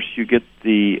course, you get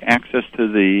the access to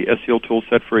the SEO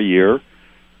Toolset for a year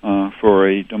for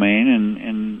a domain,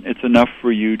 and it's enough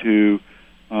for you to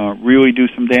really do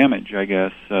some damage, I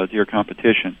guess, to your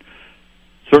competition.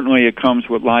 Certainly it comes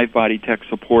with live body tech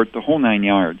support, the whole 9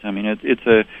 yards. I mean, it's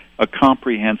a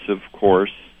comprehensive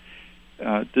course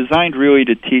designed really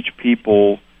to teach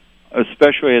people,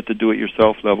 especially at the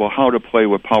do-it-yourself level, how to play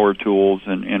with power tools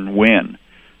and win.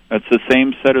 That's the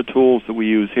same set of tools that we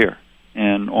use here,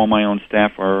 and all my own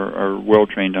staff are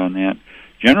well-trained on that.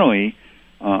 Generally,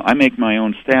 I make my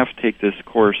own staff take this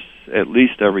course at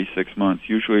least every 6 months.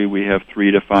 Usually we have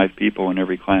 3 to 5 people in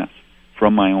every class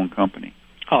from my own company.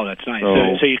 Oh, that's nice.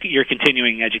 So you're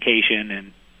continuing education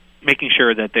and making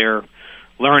sure that they're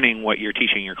learning what you're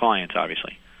teaching your clients,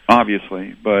 obviously.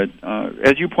 Obviously, but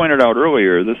as you pointed out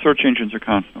earlier, the search engines are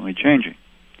constantly changing.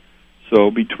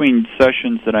 So between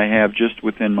sessions that I have just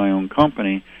within my own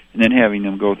company and then having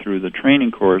them go through the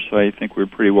training course, I think we're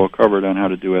pretty well covered on how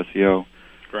to do SEO.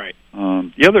 Right.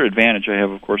 The other advantage I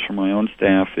have, of course, from my own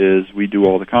staff is we do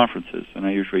all the conferences, and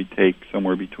I usually take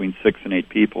somewhere between 6 and 8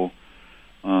 people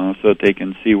so that they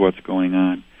can see what's going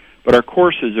on. But our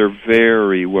courses are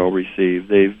very well received.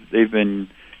 They've been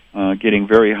getting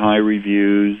very high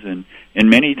reviews, and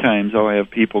many times I'll have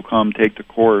people come take the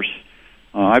course.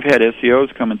 I've had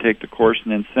SEOs come and take the course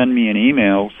and then send me an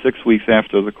email 6 weeks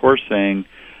after the course saying,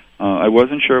 I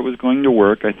wasn't sure it was going to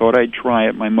work. I thought I'd try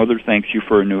it. My mother thanks you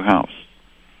for a new house.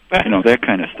 That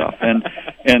kind of stuff. And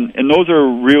those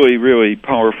are really, really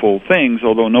powerful things,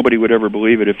 although nobody would ever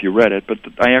believe it if you read it. But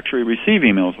I actually receive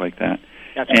emails like that.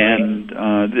 That's and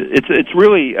it's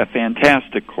really a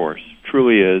fantastic course.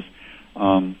 Truly is.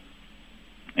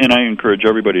 And I encourage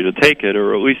everybody to take it,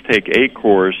 or at least take a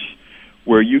course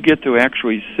where you get to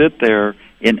actually sit there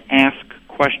and ask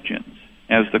questions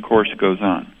as the course goes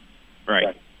on.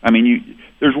 Right. I mean,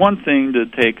 there's one thing to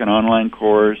take an online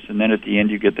course, and then at the end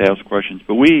you get to ask questions.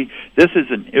 But this is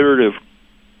an iterative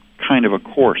kind of a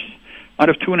course. Out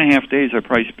of 2.5 days, I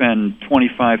probably spend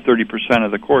 25-30%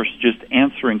 of the course just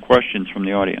answering questions from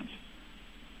the audience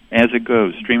as it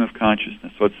goes, stream of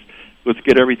consciousness. Let's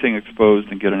get everything exposed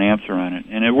and get an answer on it,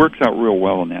 and it works out real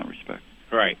well in that respect.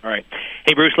 Right.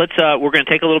 Hey, Bruce, we're going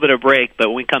to take a little bit of a break, but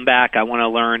when we come back, I want to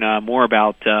learn more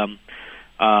about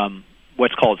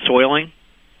what's called soiling.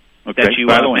 Okay, that you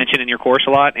mention in your course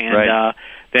a lot, and right.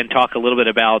 Then talk a little bit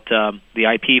about the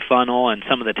IP funnel and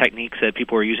some of the techniques that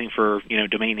people are using for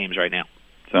domain names right now.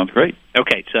 Sounds great.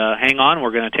 Okay, so hang on. We're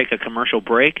going to take a commercial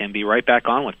break and be right back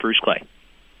on with Bruce Clay.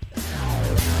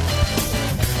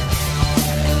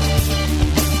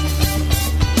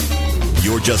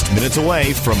 You're just minutes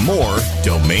away from more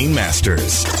Domain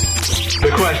Masters.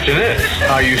 The question is,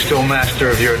 are you still master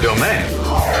of your domain?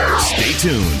 Stay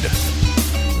tuned.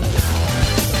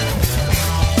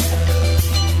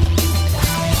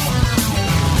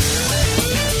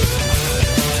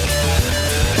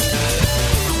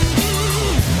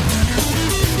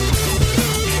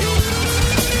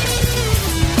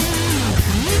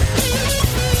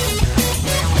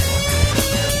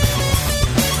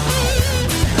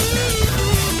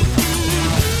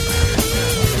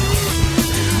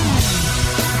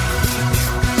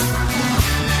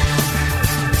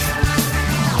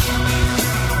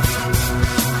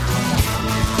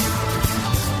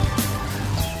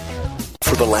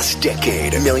 For the last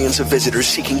decade, millions of visitors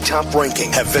seeking top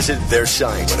ranking have visited their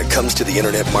site. When it comes to the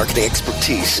internet marketing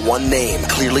expertise, one name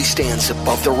clearly stands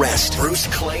above the rest. Bruce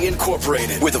Clay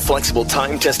Incorporated. With a flexible,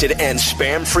 time-tested, and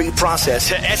spam-free process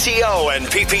to SEO and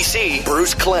PPC,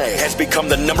 Bruce Clay has become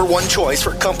the #1 choice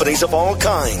for companies of all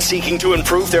kinds seeking to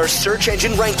improve their search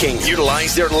engine ranking.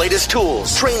 Utilize their latest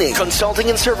tools, training, consulting,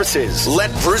 and services.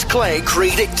 Let Bruce Clay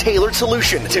create a tailored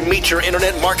solution to meet your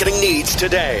internet marketing needs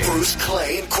today. Bruce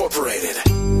Clay Incorporated.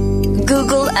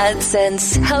 Google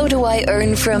AdSense. How do I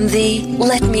earn from thee?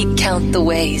 Let me count the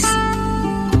ways.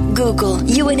 Google,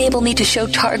 you enable me to show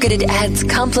targeted ads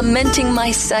complementing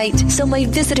my site so my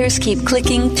visitors keep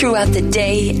clicking throughout the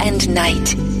day and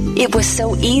night. It was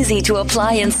so easy to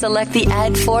apply and select the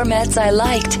ad formats I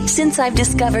liked. Since I've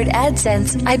discovered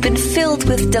AdSense, I've been filled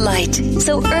with delight.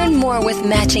 So earn more with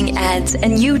matching ads,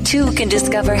 and you too can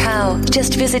discover how.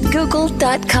 Just visit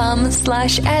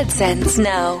google.com/AdSense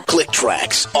now.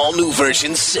 ClickTracks, all new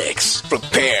version 6.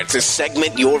 Prepare to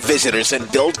segment your visitors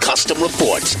and build custom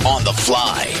reports on the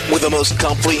fly with the most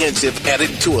comprehensive and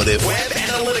intuitive web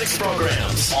analytics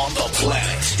programs on the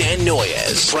planet. Dan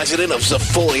Noyes, president of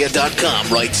Sephora.com,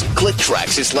 writes,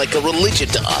 ClickTracks is like a religion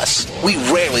to us. We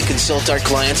rarely consult our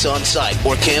clients on site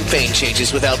or campaign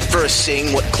changes without first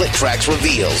seeing what ClickTracks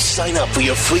reveals. Sign up for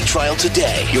your free trial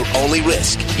today. Your only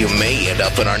risk, you may end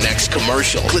up in our next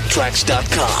commercial.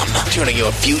 ClickTracks.com, turning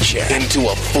your future into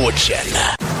a fortune.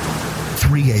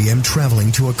 3 a.m.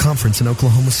 traveling to a conference in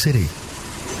Oklahoma City.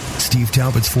 Steve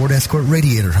Talbot's Ford Escort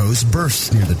radiator hose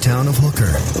bursts near the town of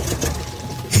Hooker.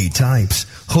 He types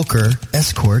Hooker,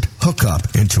 Escort,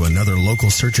 Hookup into another local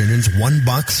search engine's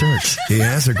one-box search. He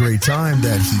has a great time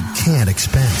that he can't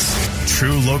expense.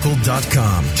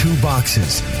 TrueLocal.com. 2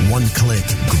 boxes, 1 click,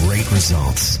 great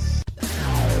results.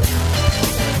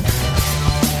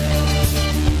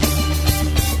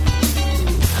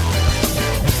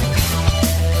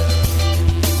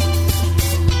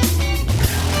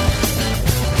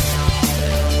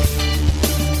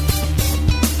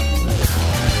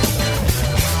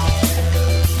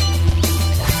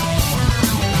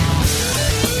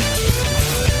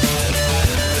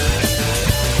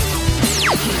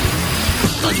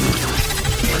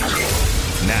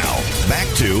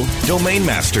 Domain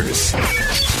Masters.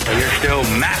 So you're still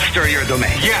master your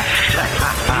domain. Yes.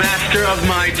 Master of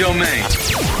my domain.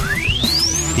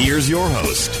 Here's your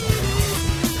host.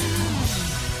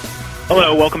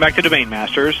 Hello, welcome back to Domain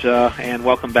Masters, and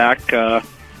welcome back to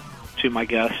my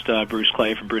guest, Bruce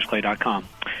Clay from BruceClay.com.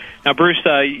 Now, Bruce,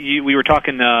 we were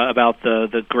talking about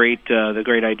the great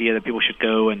idea that people should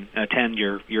go and attend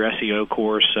your SEO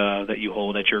course that you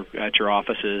hold at your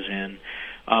offices. And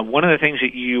one of the things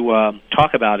that you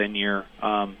talk about in your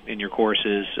course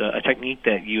is a technique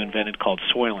that you invented called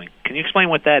soiling. Can you explain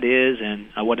what that is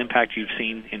and what impact you've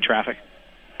seen in traffic?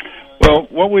 Well,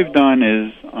 what we've done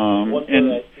is,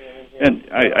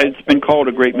 it's been called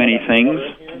a great many things,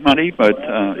 Monty, but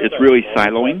it's really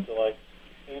siloing.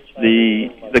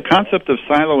 The concept of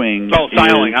siloing. Oh,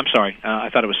 siloing. I'm sorry. I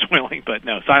thought it was soiling, but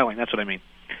no, siloing. That's what I mean.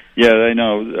 Yeah, I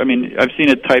know. I mean, I've seen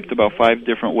it typed about 5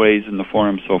 different ways in the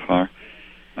forum so far.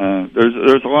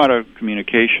 There's a lot of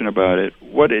communication about it.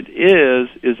 What it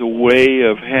is a way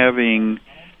of having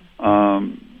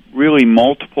really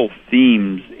multiple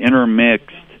themes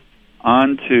intermixed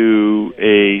onto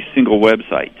a single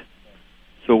website.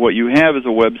 So what you have is a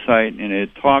website, and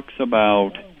it talks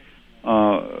about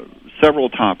several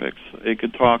topics. It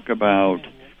could talk about,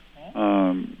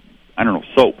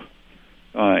 soap.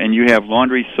 And you have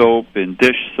laundry soap and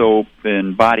dish soap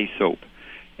and body soap.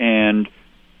 And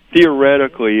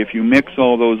theoretically, if you mix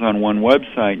all those on one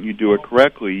website and you do it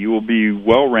correctly, you will be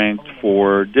well ranked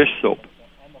for dish soap.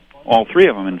 All 3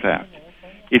 of them, in fact.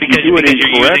 If you do it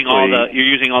incorrectly, you're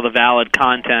using all the valid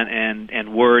content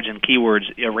and words and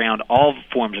keywords around all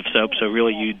forms of soap, so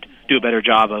really you do a better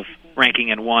job of ranking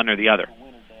in one or the other.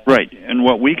 Right, and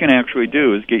what we can actually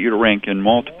do is get you to rank in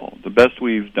multiple. The best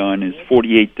we've done is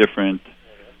 48 different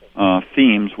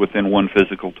themes within one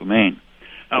physical domain.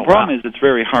 The problem is it's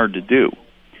very hard to do.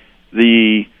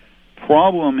 The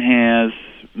problem has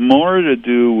more to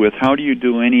do with how do you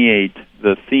delineate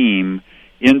the theme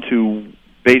into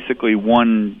basically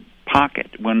one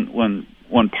pocket, one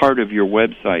part of your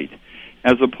website,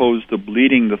 as opposed to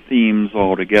bleeding the themes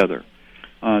all together.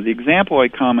 The example I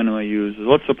commonly use is,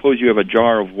 let's suppose you have a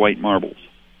jar of white marbles,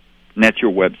 and that's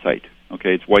your website.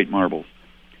 Okay, it's white marbles.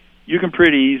 You can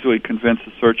pretty easily convince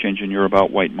the search engine you're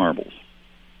about white marbles.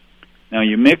 Now,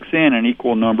 you mix in an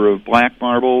equal number of black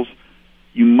marbles,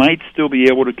 you might still be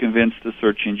able to convince the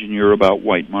search engine you're about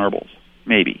white marbles.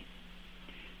 Maybe.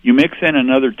 You mix in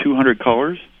another 200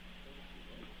 colors,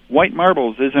 white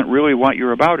marbles isn't really what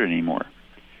you're about anymore.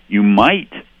 You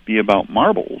might be about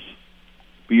marbles,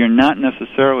 but you're not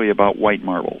necessarily about white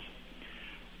marbles.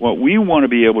 What we want to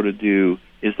be able to do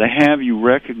is to have you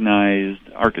recognized,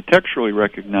 architecturally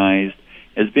recognized,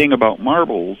 as being about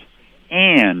marbles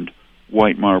and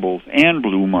white marbles and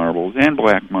blue marbles and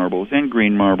black marbles and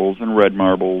green marbles and red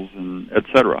marbles and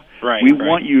etc. Right, we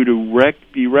want you to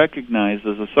be recognized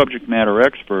as a subject matter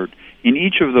expert in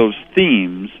each of those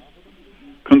themes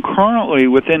concurrently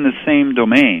within the same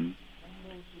domain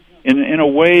in a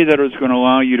way that is going to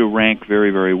allow you to rank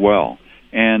very, very well.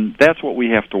 And that's what we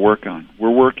have to work on.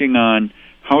 We're working on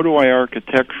how do I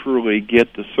architecturally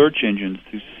get the search engines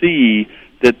to see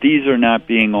that these are not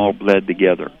being all bled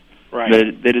together. Right.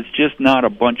 That it's just not a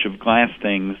bunch of glass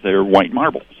things that are white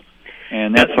marbles,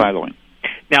 and that's siloing.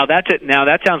 Now that's it. Now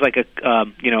that sounds like a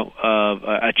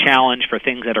challenge for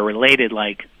things that are related,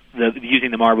 like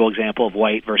using the marble example of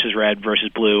white versus red versus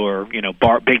blue, or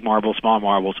big marbles, small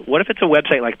marbles. What if it's a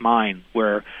website like mine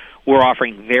where we're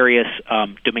offering various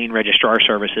domain registrar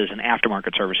services and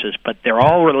aftermarket services, but they're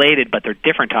all related, but they're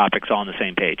different topics all on the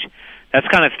same page? That's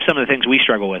kind of some of the things we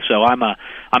struggle with. So I'm an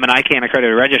ICANN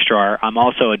accredited registrar. I'm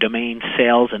also a domain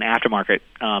sales and aftermarket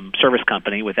service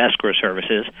company with escrow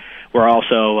services. We're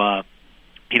also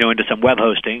into some web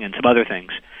hosting and some other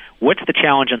things. What's the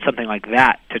challenge on something like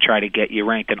that to try to get you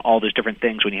ranked in all those different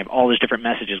things when you have all those different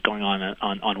messages going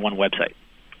on one website?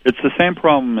 It's the same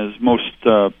problem as most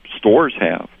stores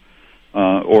have.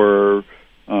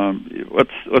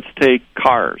 Let's take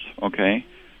cars, okay?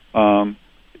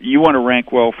 You want to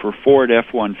rank well for Ford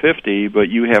F-150, but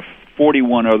you have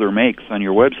 41 other makes on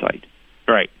your website.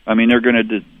 Right. I mean, they're going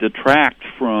to detract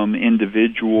from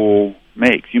individual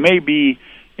makes. You may be,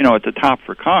 at the top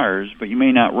for cars, but you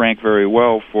may not rank very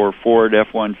well for Ford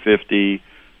F-150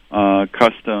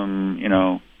 custom,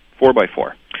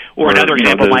 4x4. Or another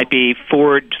example might be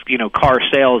Ford's, car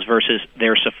sales versus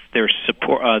their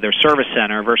support, their service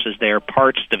center versus their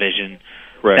parts division.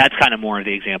 Right. That's kind of more of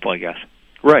the example, I guess.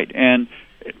 Right, and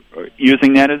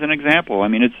using that as an example, I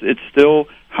mean, it's still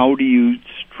how do you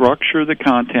structure the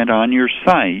content on your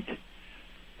site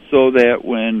so that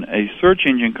when a search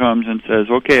engine comes and says,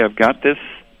 okay, I've got this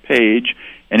page,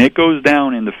 and it goes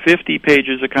down into 50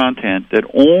 pages of content that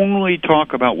only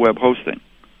talk about web hosting.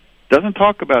 Doesn't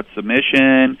talk about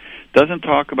submission, doesn't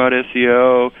talk about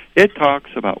SEO, it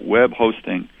talks about web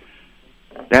hosting.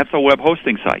 That's a web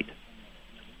hosting site,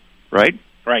 right?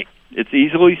 Right. It's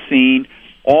easily seen.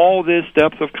 All this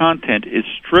depth of content is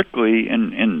strictly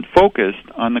and focused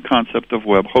on the concept of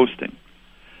web hosting.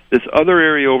 This other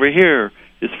area over here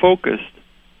is focused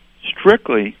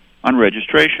strictly on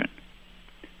registration.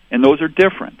 And those are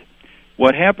different.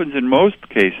 What happens in most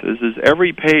cases is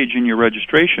every page in your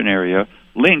registration area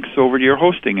links over to your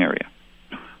hosting area.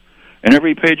 And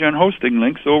every page on hosting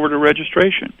links over to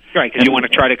registration. Right, because you want to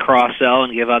try to cross-sell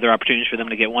and give other opportunities for them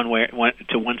to get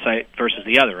to one site versus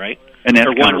the other, right? And that's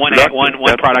or one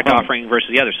product offering versus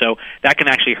the other. So that can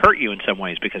actually hurt you in some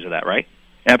ways because of that, right?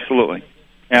 Absolutely.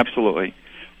 Absolutely.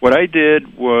 What I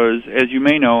did was, as you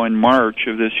may know, in March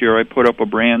of this year, I put up a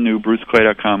brand new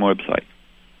BruceClay.com website.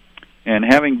 And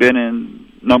having been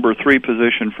in number 3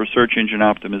 position for search engine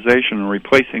optimization and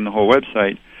replacing the whole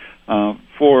website,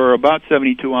 for about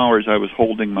 72 hours I was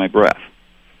holding my breath.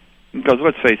 Because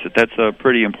let's face it, that's a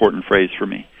pretty important phrase for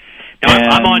me. Now,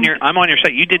 I'm on your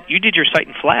site. You did your site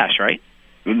in Flash, right?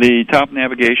 The top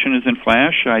navigation is in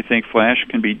Flash. I think Flash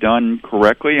can be done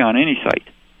correctly on any site.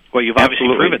 Well, you've obviously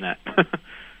proven that.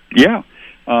 Yeah.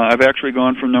 I've actually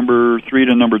gone from number 3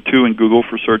 to number 2 in Google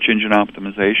for search engine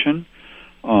optimization.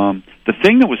 The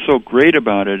thing that was so great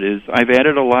about it is I've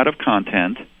added a lot of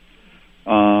content.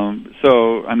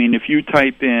 So, I mean, if you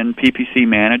type in PPC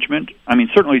management, I mean,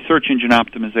 certainly search engine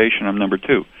optimization, I'm number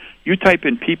 2. You type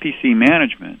in PPC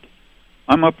management,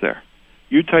 I'm up there.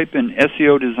 You type in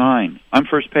SEO design, I'm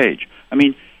first page. I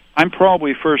mean, I'm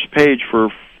probably first page for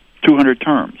 200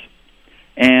 terms.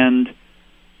 And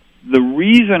the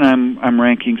reason I'm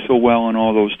ranking so well in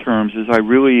all those terms is I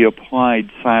really applied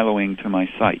siloing to my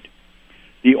site.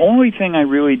 The only thing I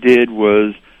really did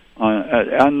was,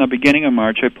 on the beginning of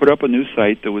March, I put up a new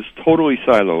site that was totally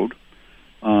siloed.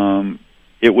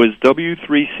 It was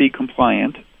W3C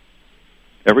compliant.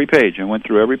 Every page. I went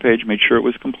through every page, made sure it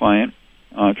was compliant,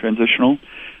 transitional.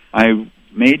 I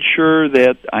made sure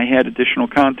that I had additional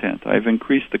content. I've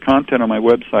increased the content on my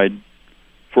website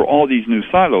for all these new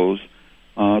silos.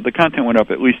 The content went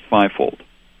up at least 5-fold,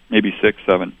 maybe 6,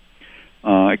 7.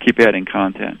 I keep adding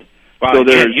content. Wow, so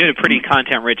you had a pretty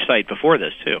content-rich site before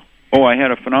this, too. Oh, I had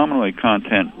a phenomenally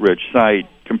content-rich site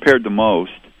compared to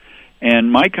most.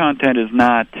 And my content is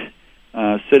not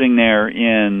sitting there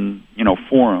in,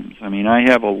 forums. I mean,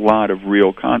 I have a lot of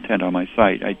real content on my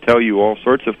site. I tell you all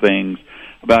sorts of things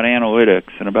about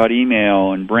analytics and about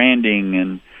email and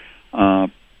branding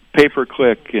and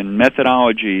pay-per-click and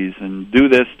methodologies and do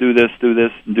this,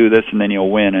 and then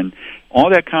you'll win. And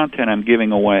all that content I'm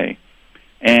giving away.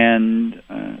 And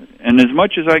as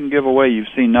much as I can give away, you've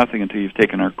seen nothing until you've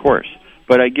taken our course.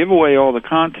 But I give away all the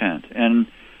content. And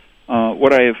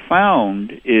what I have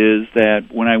found is that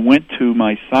when I went to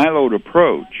my siloed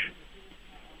approach,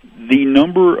 the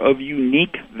number of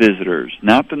unique visitors,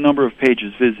 not the number of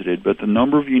pages visited, but the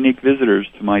number of unique visitors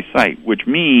to my site, which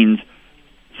means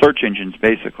search engines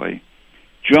basically,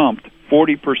 jumped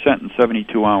 40% in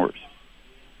 72 hours.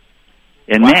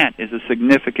 And that is a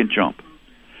significant jump.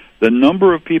 The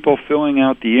number of people filling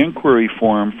out the inquiry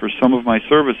form for some of my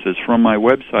services from my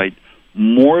website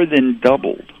more than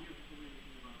doubled.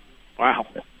 Wow.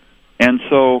 And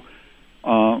so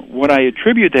what I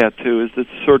attribute that to is that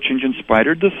the search engine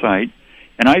spidered the site,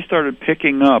 and I started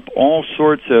picking up all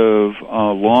sorts of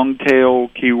long-tail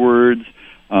keywords,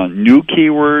 new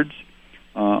keywords.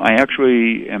 I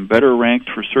actually am better ranked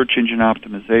for search engine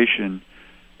optimization,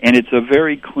 and it's a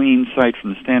very clean site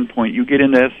from the standpoint, you get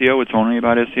into SEO, it's only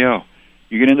about SEO.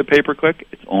 You get into pay-per-click,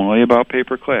 it's only about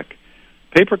pay-per-click.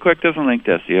 Pay-per-click doesn't link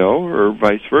to SEO or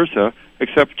vice versa,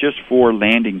 except just for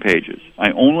landing pages.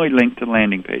 I only link to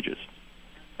landing pages.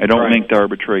 I don't link to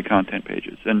arbitrary content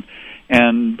pages.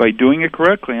 And by doing it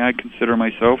correctly, I consider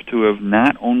myself to have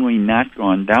not only not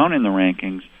gone down in the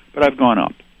rankings, but I've gone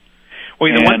up. Well,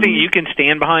 the one thing you can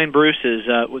stand behind, Bruce, is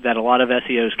that a lot of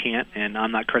SEOs can't, and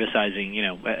I'm not criticizing,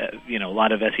 a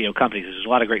lot of SEO companies. There's a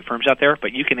lot of great firms out there,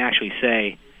 but you can actually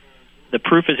say, the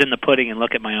proof is in the pudding and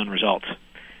look at my own results.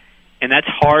 And that's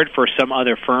hard for some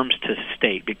other firms to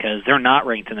state because they're not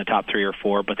ranked in the top 3 or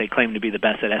 4, but they claim to be the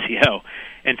best at SEO.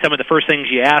 And some of the first things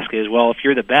you ask is, well, if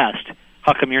you're the best,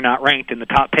 how come you're not ranked in the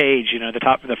top page,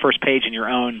 the first page in your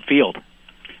own field?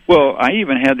 Well, I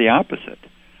even had the opposite.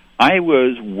 I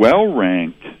was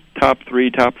well-ranked, top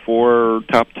 3, top 4,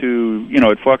 top 2,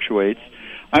 it fluctuates.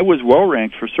 I was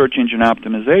well-ranked for search engine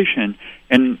optimization,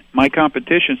 and my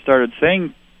competition started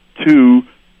saying to,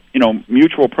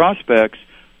 mutual prospects,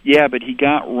 yeah, but he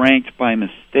got ranked by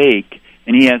mistake,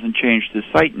 and he hasn't changed his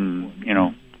site in,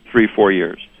 3-4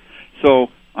 years. So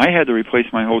I had to replace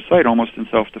my whole site almost in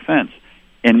self-defense.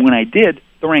 And when I did,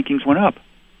 the rankings went up.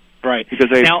 Right. Because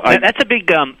that's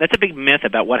a big myth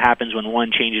about what happens when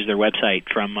one changes their website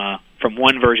from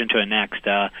one version to the next.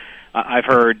 I've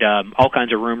heard all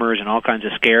kinds of rumors and all kinds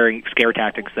of scare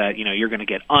tactics that you're going to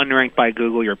get unranked by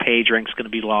Google, your page rank's going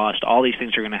to be lost, all these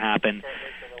things are going to happen.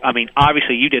 I mean,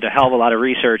 obviously you did a hell of a lot of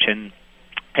research and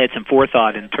had some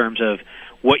forethought in terms of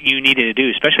what you needed to do,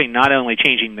 especially not only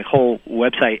changing the whole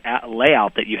website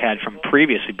layout that you had from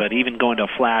previously, but even going to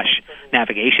a flash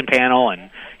navigation panel and,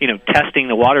 testing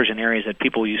the waters in areas that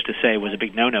people used to say was a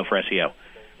big no-no for SEO.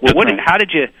 Well, how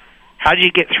did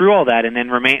you get through all that and then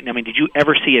remain? I mean, did you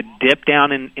ever see a dip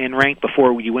down in rank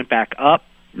before you went back up?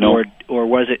 No.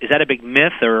 Or is that a big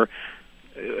myth, or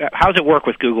how does it work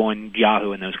with Google and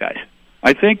Yahoo and those guys?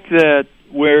 I think that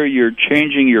where you're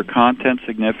changing your content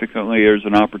significantly, there's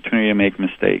an opportunity to make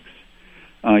mistakes.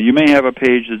 You may have a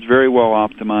page that's very well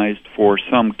optimized for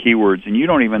some keywords, and you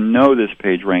don't even know this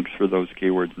page ranks for those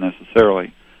keywords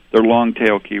necessarily. They're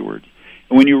long-tail keywords.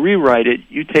 And when you rewrite it,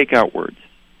 you take out words,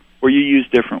 or you use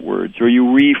different words, or you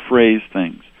rephrase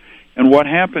things. And what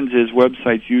happens is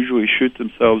websites usually shoot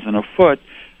themselves in the foot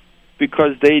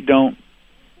because they don't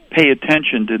pay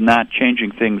attention to not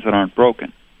changing things that aren't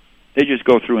broken. They just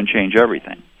go through and change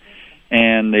everything.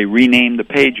 And they rename the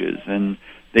pages, and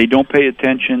they don't pay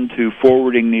attention to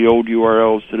forwarding the old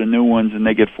URLs to the new ones, and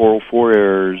they get 404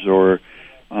 errors, or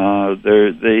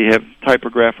they have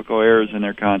typographical errors in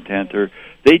their content, or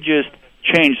they just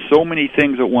change so many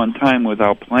things at one time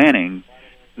without planning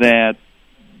that,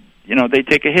 they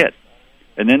take a hit.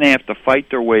 And then they have to fight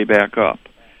their way back up.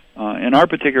 In our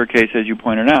particular case, as you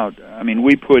pointed out,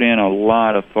 we put in a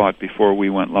lot of thought before we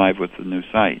went live with the new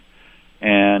site.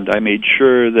 And I made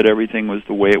sure that everything was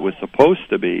the way it was supposed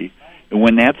to be. And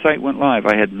when that site went live,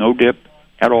 I had no dip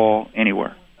at all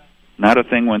anywhere. Not a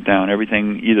thing went down.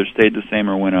 Everything either stayed the same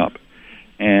or went up.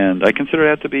 And I consider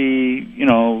that to be,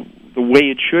 the way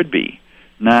it should be,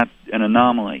 not an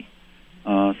anomaly.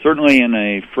 Certainly in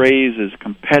a phrase as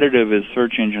competitive as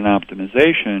search engine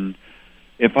optimization,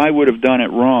 if I would have done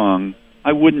it wrong,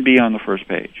 I wouldn't be on the first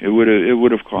page. It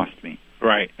would have cost me.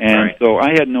 Right. And so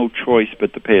I had no choice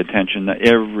but to pay attention to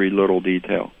every little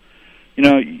detail.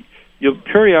 You'll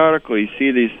periodically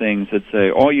see these things that say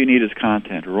all you need is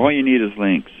content, or all you need is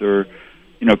links, or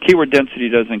keyword density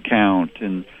doesn't count,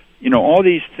 and all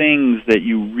these things that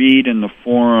you read in the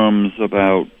forums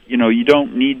about, you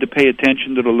don't need to pay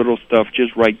attention to the little stuff,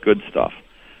 just write good stuff.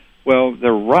 Well,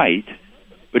 they're right,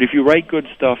 but if you write good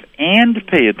stuff and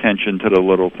pay attention to the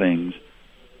little things,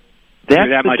 that's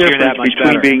the difference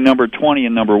between being number 20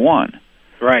 and number 1.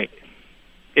 Right.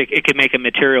 It can make a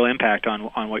material impact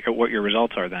on what your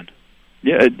results are then.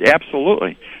 Yeah,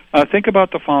 absolutely. Think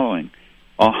about the following.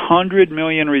 100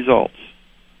 million results.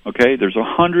 Okay, there's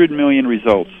 100 million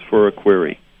results for a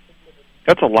query.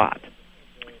 That's a lot.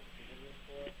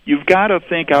 You've got to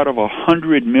think out of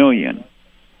 100 million,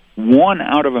 1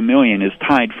 out of a million is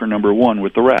tied for number 1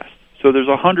 with the rest. So there's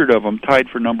 100 of them tied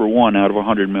for number 1 out of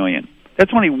 100 million.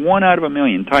 That's only 1 out of a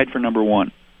million tied for number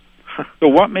 1. So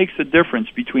what makes the difference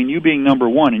between you being number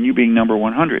 1 and you being number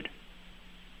 100?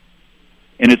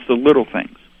 And it's the little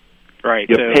things. Right.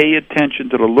 You pay attention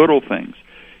to the little things.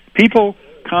 People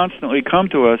constantly come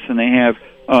to us and they have,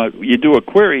 you do a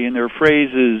query and their phrase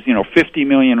is, 50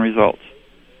 million results.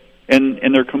 And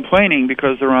they're complaining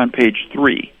because they're on page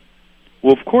 3.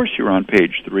 Well, of course you're on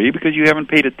page 3 because you haven't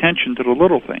paid attention to the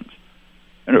little things.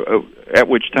 At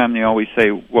which time they always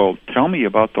say, well, tell me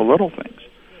about the little things.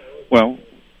 Well,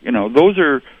 those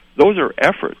are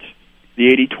efforts.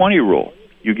 The 80-20 rule.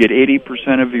 You get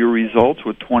 80% of your results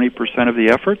with 20% of the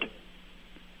effort.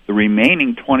 The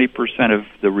remaining 20% of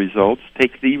the results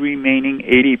take the remaining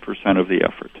 80% of the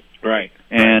effort. Right.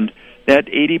 And that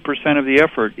 80% of the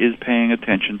effort is paying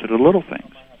attention to the little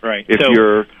things. Right. If so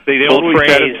you're the totally old phrase,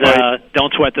 satisfied,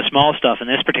 don't sweat the small stuff. In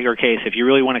this particular case, if you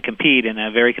really want to compete in a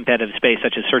very competitive space,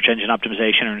 such as search engine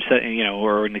optimization,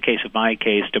 or in the case of my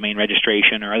case, domain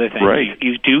registration or other things, right.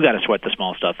 you do got to sweat the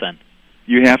small stuff then.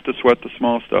 You have to sweat the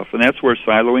small stuff, and that's where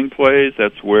siloing plays.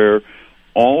 That's where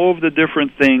all of the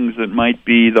different things that might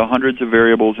be the hundreds of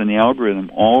variables in the algorithm,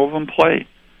 all of them play.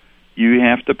 You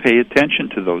have to pay attention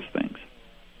to those things.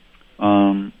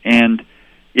 And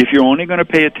if you're only going to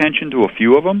pay attention to a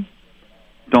few of them,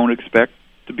 don't expect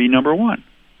to be number 1.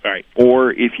 Right.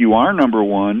 Or if you are number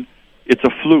 1, it's a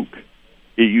fluke.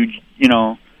 It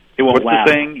won't what's last.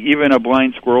 The saying? Even a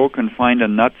blind squirrel can find a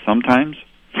nut sometimes.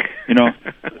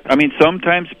 I mean,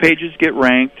 sometimes pages get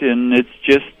ranked and it's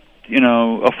just,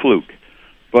 a fluke.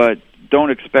 But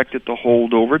don't expect it to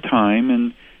hold over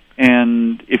time.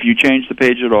 And if you change the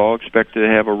page at all, expect to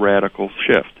have a radical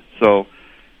shift. So,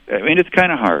 I mean, it's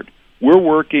kind of hard. We're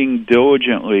working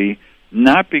diligently,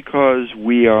 not because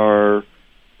we are,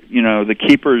 the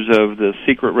keepers of the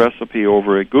secret recipe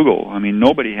over at Google. I mean,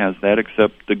 nobody has that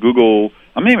except the Google.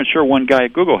 I'm not even sure one guy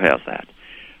at Google has that.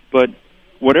 But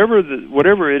whatever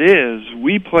it is,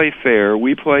 we play fair,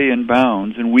 we play in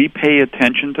bounds, and we pay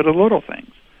attention to the little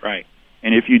things. Right.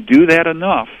 And if you do that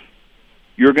enough,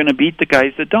 you're going to beat the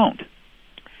guys that don't.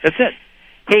 That's it.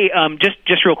 Hey,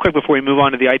 just real quick before we move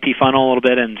on to the IP funnel a little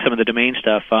bit and some of the domain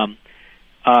stuff.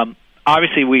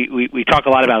 Obviously, we talk a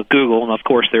lot about Google, and of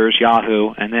course there's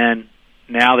Yahoo, and then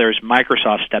now there's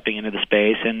Microsoft stepping into the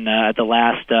space. And at the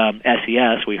last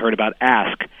SES, we heard about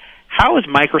Ask. How is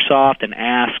Microsoft and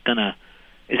Ask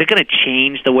is it going to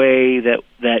change the way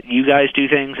that you guys do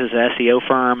things as an SEO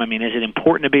firm? I mean, is it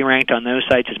important to be ranked on those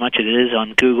sites as much as it is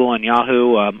on Google and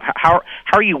Yahoo? How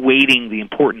are you weighting the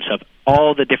importance of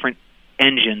all the different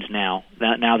engines now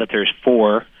that there's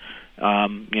 4,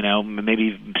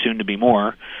 maybe soon to be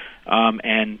more,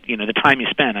 and the time you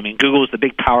spend. I mean, Google is the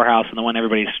big powerhouse and the one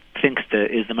everybody thinks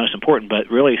is the most important,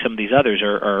 but really some of these others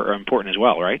are important as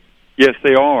well, right? Yes,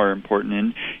 they all are important,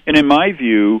 and in my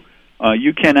view,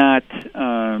 you cannot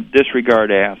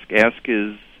disregard Ask. Ask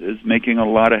is making a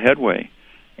lot of headway,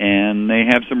 and they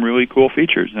have some really cool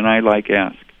features, and I like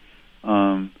Ask.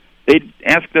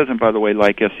 Ask doesn't, by the way,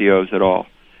 like SEOs at all,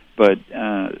 but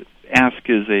Ask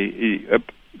is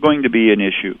going to be an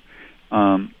issue.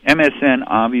 MSN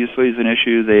obviously is an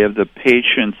issue. They have the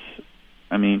patience.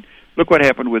 I mean, look what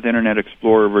happened with Internet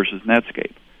Explorer versus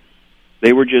Netscape.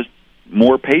 They were just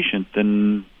more patient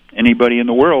than anybody in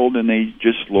the world, and they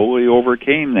just slowly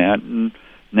overcame that, and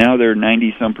now they're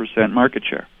 90-some% market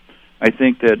share. I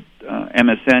think that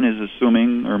MSN is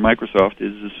assuming, or Microsoft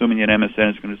is assuming that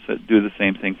MSN is going to do the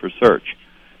same thing for search.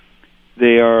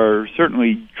 They are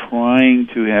certainly trying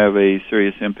to have a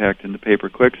serious impact in the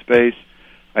pay-per-click space.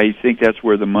 I think that's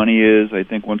where the money is. I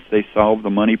think once they solve the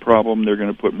money problem, they're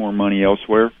going to put more money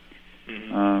elsewhere.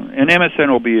 Mm-hmm. And MSN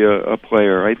will be a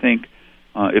player. I think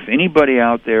if anybody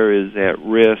out there is at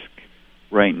risk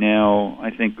right now,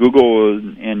 I think Google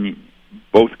and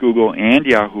both Google and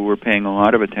Yahoo are paying a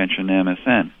lot of attention to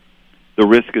MSN. The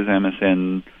risk is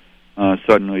MSN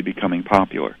suddenly becoming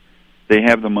popular. They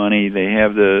have the money, they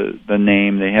have the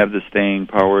name, they have the staying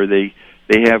power, they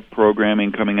have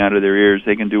programming coming out of their ears,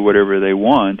 they can do whatever they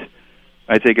want.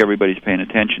 I think everybody's paying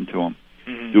attention to them.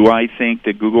 Mm-hmm. Do I think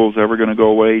that Google's ever going to go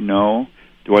away? No.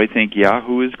 Do I think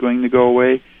Yahoo is going to go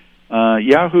away?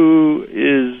 Yahoo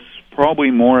is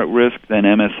probably more at risk than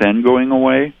MSN going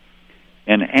away.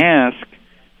 And Ask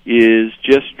is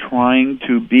just trying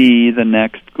to be the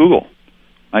next Google.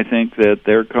 I think that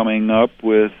they're coming up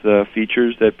with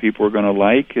features that people are going to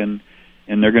like, and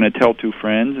they're going to tell 2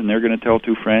 friends, and they're going to tell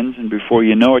 2 friends, and before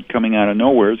you know it, coming out of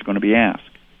nowhere, it's going to be Ask.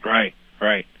 Right.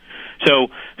 So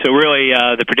really,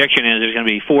 the prediction is there's going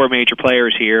to be 4 major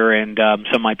players here, and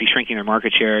some might be shrinking their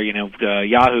market share.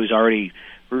 Yahoo's already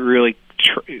really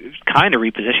kind of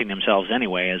repositioning themselves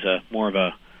anyway as more of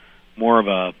a more of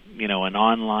a an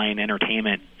online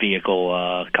entertainment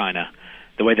vehicle kind of.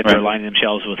 The way that they're aligning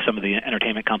themselves with some of the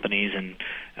entertainment companies and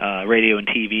radio and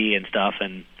TV and stuff,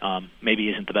 and maybe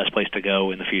isn't the best place to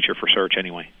go in the future for search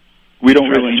anyway. We don't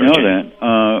really know that.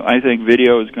 I think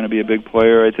video is going to be a big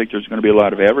player. I think there's going to be a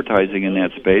lot of advertising in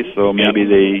that space, so maybe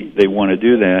they want to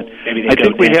do that. I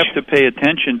think we have to pay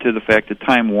attention to the fact that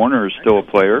Time Warner is still a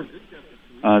player.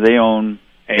 They own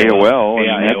AOL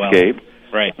and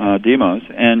Netscape, Demos,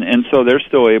 and so they're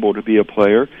still able to be a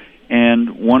player.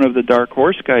 And one of the dark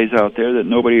horse guys out there that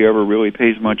nobody ever really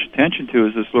pays much attention to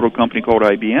is this little company called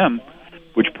IBM,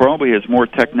 which probably has more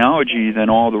technology than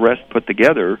all the rest put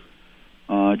together.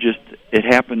 Just it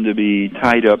happened to be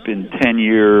tied up in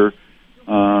 10-year,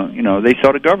 they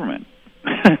sell to government.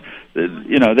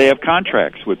 They have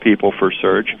contracts with people for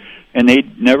search, and they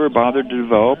never bothered to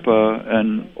develop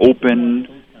an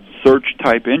open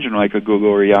search-type engine like a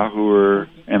Google or Yahoo or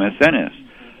MSN is.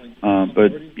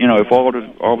 But if all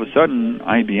of a sudden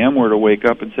IBM were to wake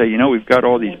up and say, we've got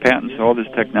all these patents, all this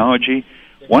technology,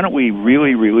 why don't we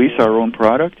really release our own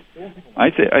product? I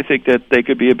think that they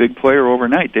could be a big player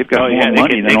overnight. They've got more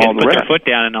money than all the rest. They could put their foot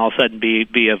down and all of a sudden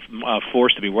be a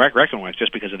force to be reckoned with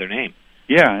just because of their name.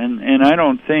 Yeah, and I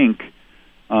don't think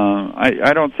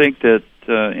I don't think that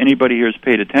anybody here has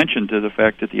paid attention to the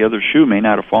fact that the other shoe may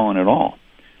not have fallen at all.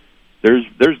 There's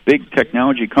big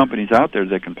technology companies out there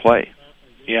that can play.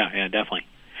 Yeah, definitely.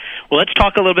 Well, let's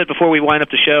talk a little bit before we wind up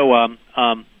the show,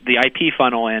 the IP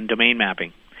funnel and domain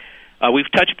mapping.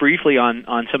 We've touched briefly on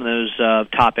some of those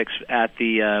topics at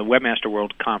the Webmaster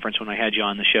World Conference when I had you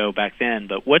on the show back then,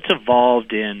 but what's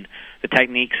evolved in the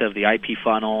techniques of the IP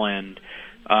funnel? And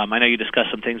I know you discussed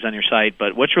some things on your site,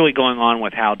 but what's really going on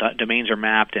with how domains are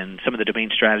mapped and some of the domain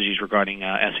strategies regarding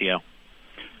SEO?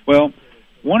 Well,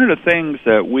 one of the things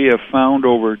that we have found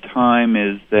over time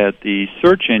is that the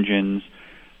search engines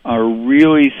are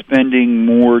really spending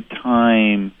more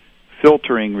time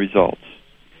filtering results.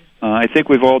 I think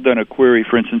we've all done a query,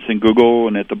 for instance, in Google,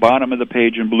 and at the bottom of the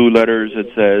page in blue letters it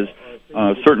says,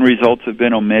 certain results have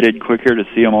been omitted, click here to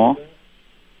see them all,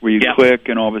 where you click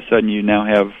and all of a sudden you now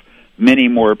have many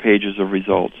more pages of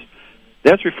results.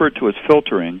 That's referred to as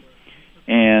filtering,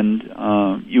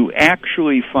 and you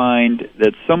actually find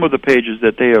that some of the pages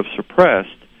that they have suppressed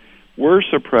were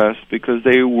suppressed because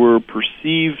they were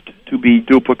perceived to be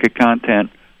duplicate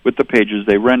content with the pages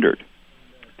they rendered.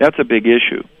 That's a big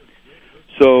issue.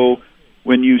 So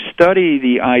when you study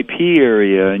the IP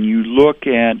area and you look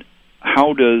at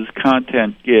how does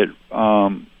content get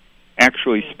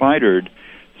actually spidered,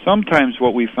 sometimes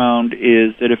what we found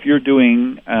is that if you're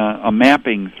doing a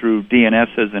mapping through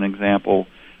DNS as an example,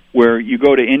 where you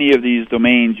go to any of these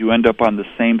domains, you end up on the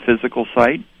same physical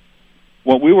site.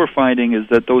 What we were finding is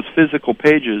that those physical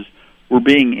pages were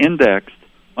being indexed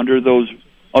under those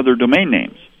other domain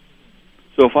names.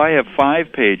 So if I have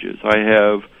 5 pages, I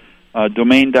have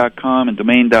domain.com and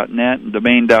domain.net and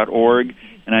domain.org,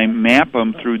 and I map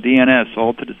them through DNS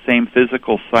all to the same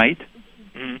physical site,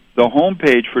 the home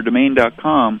page for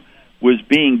domain.com was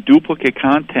being duplicate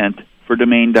content for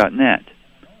domain.net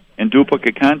and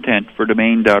duplicate content for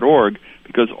domain.org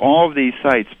because all of these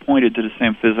sites pointed to the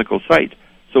same physical site.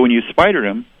 So when you spidered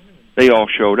them, they all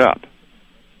showed up.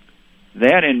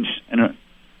 That in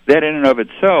and of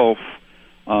itself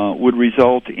would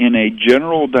result in a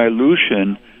general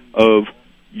dilution of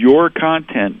your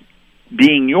content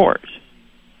being yours.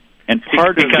 And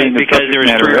part of being because there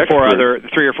was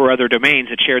three or four other domains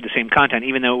that shared the same content,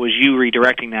 even though it was you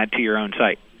redirecting that to your own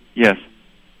site. Yes.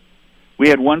 We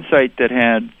had one site that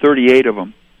had 38 of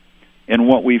them. And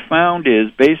what we found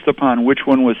is, based upon which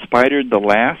one was spidered the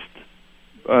last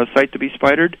site to be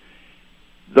spidered,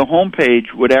 the home page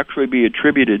would actually be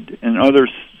attributed, and other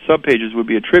subpages would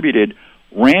be attributed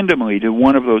randomly to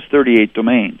one of those 38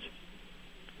 domains.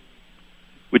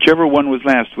 Whichever one was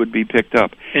last would be picked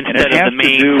up. Instead of the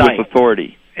main site. It has to do with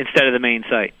authority. Instead of the main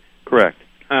site. Correct.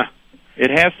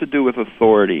 It has to do with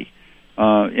authority.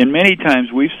 And many times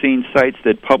we've seen sites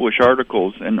that publish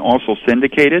articles and also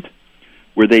syndicate it,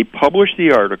 where they publish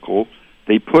the article,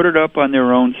 they put it up on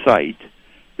their own site,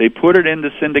 they put it into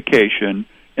syndication,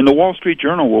 and the Wall Street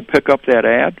Journal will pick up that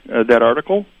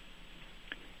article,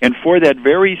 and for that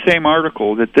very same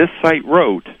article that this site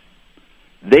wrote,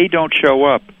 they don't show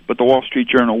up, but the Wall Street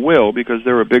Journal will because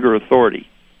they're a bigger authority.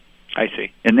 I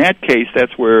see. In that case,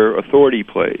 that's where authority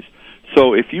plays.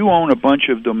 So if you own a bunch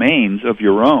of domains of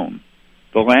your own,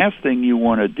 the last thing you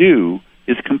want to do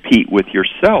is compete with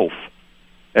yourself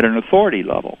at an authority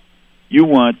level. You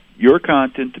want your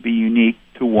content to be unique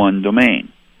to one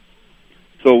domain.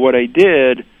 So what I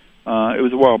did, it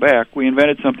was a while back, we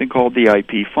invented something called the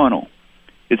IP funnel.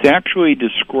 It's actually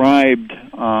described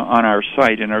on our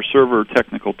site in our server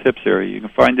technical tips area. You can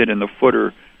find it in the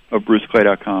footer of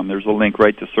bruceclay.com. There's a link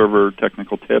right to server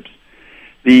technical tips.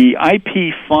 The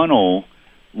IP funnel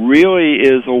really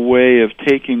is a way of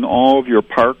taking all of your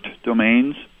parked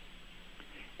domains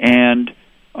and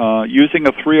using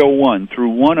a 301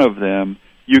 through one of them,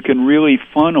 you can really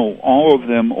funnel all of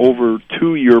them over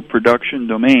to your production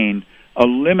domain,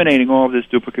 eliminating all of this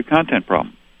duplicate content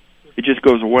problem. It just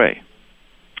goes away.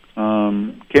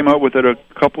 Came out with it a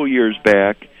couple years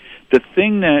back. The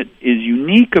thing that is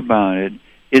unique about it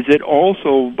is it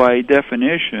also, by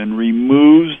definition,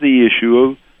 removes the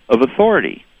issue of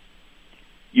authority.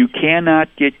 You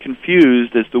cannot get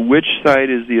confused as to which site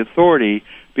is the authority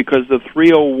because the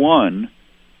 301,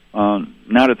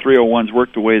 now the 301s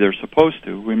work the way they're supposed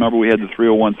to. Remember we had the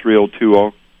 301, 302,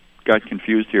 all got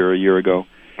confused here a year ago.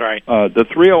 Right. The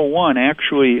 301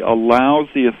 actually allows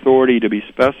the authority to be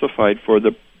specified for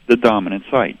the dominant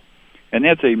site. And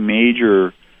that's a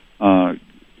major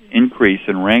increase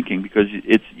in ranking because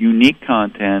it's unique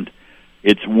content,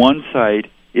 it's one site,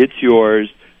 it's yours,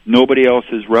 nobody else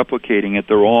is replicating it,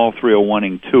 they're all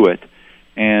 301ing to it,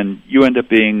 and you end up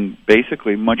being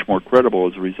basically much more credible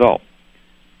as a result.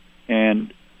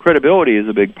 And credibility is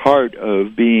a big part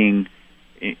of being,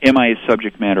 am I a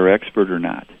subject matter expert or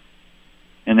not?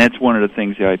 And that's one of the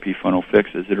things the IP funnel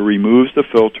fixes. It removes the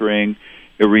filtering,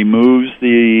 it removes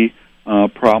the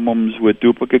problems with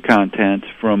duplicate content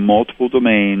from multiple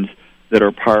domains that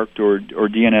are parked or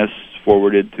DNS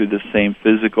forwarded to the same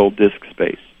physical disk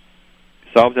space.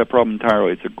 Solves that problem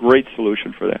entirely. It's a great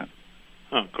solution for that.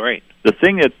 Oh, great. The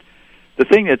thing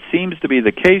that seems to be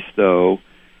the case, though,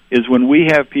 is when we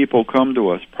have people come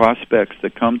to us, prospects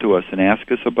that come to us and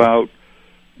ask us about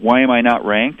why am I not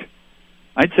ranked,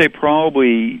 I'd say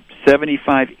probably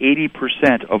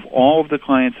 75-80% of all of the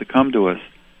clients that come to us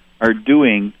are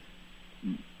doing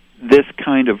this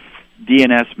kind of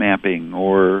DNS mapping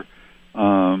or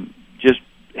just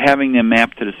having them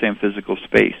mapped to the same physical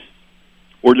space.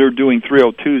 Or they're doing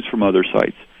 302s from other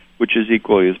sites, which is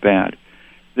equally as bad.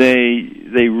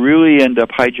 They really end up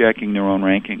hijacking their own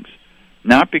rankings,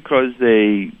 not because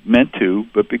they meant to,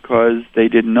 but because they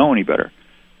didn't know any better.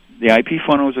 The IP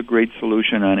funnel is a great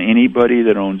solution on anybody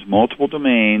that owns multiple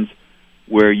domains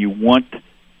where you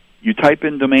type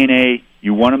in domain A,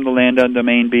 you want them to land on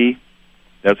domain B.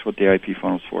 That's what the IP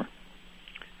funnel is for.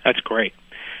 That's great.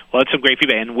 Well, that's some great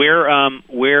feedback. And where on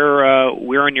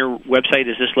your website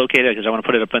is this located? Because I want to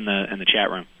put it up in the chat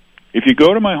room. If you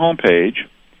go to my homepage,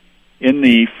 in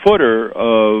the footer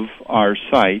of our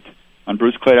site on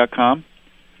bruceclay.com,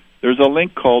 there's a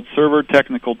link called Server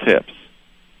Technical Tips.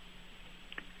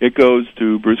 It goes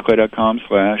to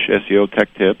bruceclay.com/SEO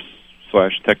Tech Tips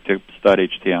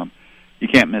 /techtips.htm. You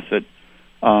can't miss it.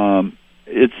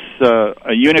 It's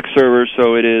a Unix server,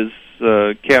 so it is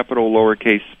capital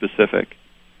lowercase specific.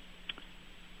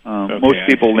 Okay, most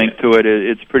people link to it.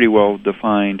 It's pretty well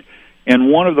defined. And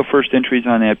one of the first entries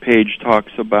on that page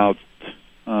talks about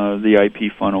the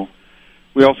IP funnel.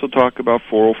 We also talk about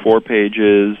 404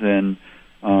 pages and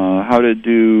how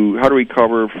to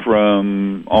recover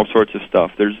from all sorts of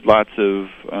stuff. There's lots of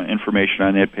information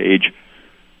on that page,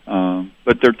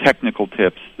 but they're technical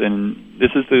tips, and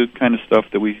this is the kind of stuff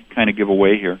that we kind of give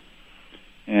away here,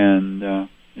 and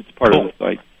it's part of the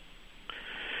site.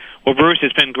 Well, Bruce,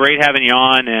 it's been great having you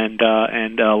on,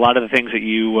 and a lot of the things that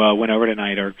you went over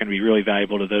tonight are going to be really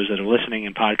valuable to those that are listening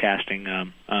and podcasting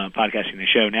the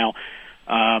show. Now,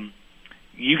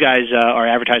 you guys are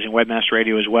advertising Webmaster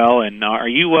Radio as well, and are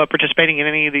you participating in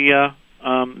any of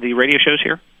the radio shows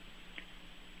here?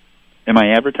 Am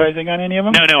I advertising on any of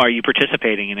them? No. Are you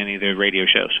participating in any of the radio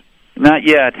shows? Not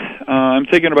yet. I'm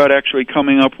thinking about actually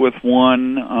coming up with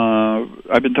one.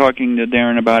 I've been talking to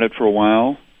Darren about it for a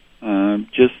while.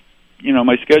 Just,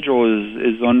 my schedule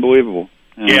is unbelievable.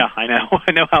 Yeah, I know.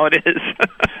 I know how it is.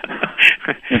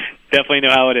 Definitely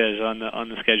know how it is on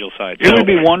the schedule side. It would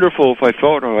be wonderful if I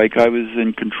felt like I was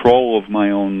in control of my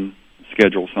own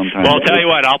schedule sometimes. Well, I'll tell you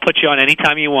what, I'll put you on any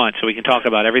time you want so we can talk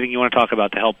about everything you want to talk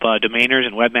about to help domainers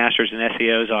and webmasters and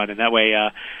SEOs on, and that way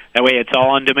it's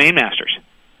all on Domain Masters.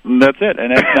 That's it,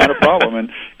 and that's not a problem.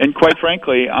 And quite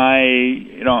frankly,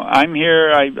 I'm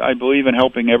here. I believe in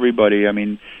helping everybody. I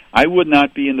mean, I would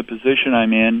not be in the position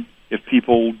I'm in if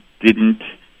people didn't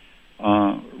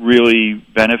really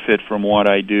benefit from what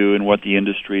I do and what the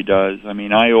industry does. I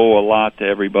mean, I owe a lot to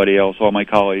everybody else, all my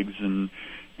colleagues and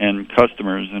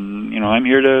customers, and I'm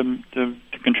here to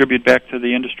contribute back to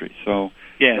the industry. So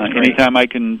anytime I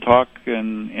can talk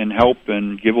and help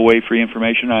and give away free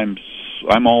information,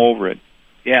 I'm all over it.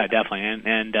 Yeah, definitely,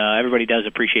 and everybody does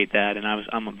appreciate that, and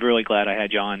I'm really glad I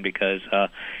had you on because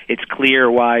it's clear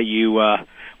why you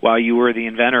were the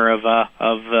inventor of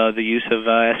the use of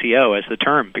SEO as the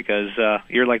term, because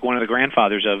you're like one of the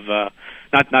grandfathers of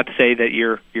not to say that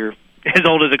you're as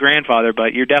old as a grandfather,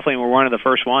 but you're definitely one of the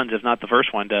first ones, if not the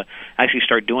first one, to actually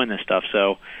start doing this stuff.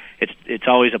 So it's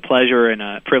always a pleasure and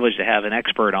a privilege to have an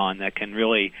expert on that can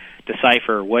really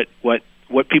decipher what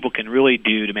people can really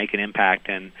do to make an impact.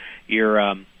 And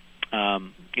your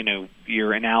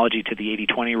your analogy to the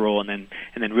 80-20 rule, and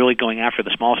then really going after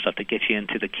the small stuff that gets you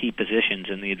into the key positions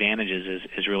and the advantages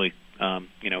is really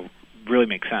really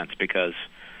makes sense, because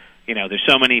there's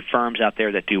so many firms out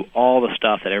there that do all the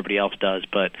stuff that everybody else does,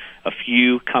 but a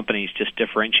few companies just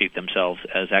differentiate themselves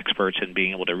as experts in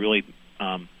being able to really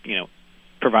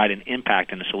provide an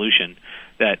impact and a solution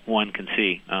that one can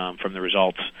see from the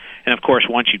results. And of course,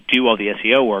 once you do all the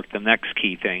SEO work, the next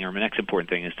key thing, or the next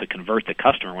important thing, is to convert the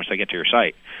customer once they get to your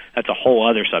site. That's a whole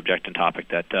other subject and topic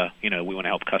that we want to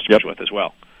help customers with as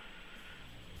well.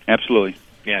 Absolutely.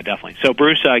 Yeah, definitely. So,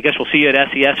 Bruce, I guess we'll see you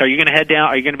at SES. Are you going to head down?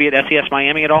 Are you going to be at SES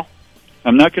Miami at all?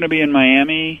 I'm not going to be in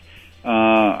Miami.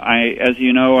 As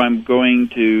you know, I'm going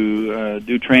to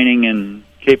do training in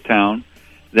Cape Town.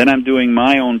 Then I'm doing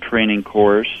my own training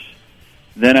course.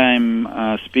 Then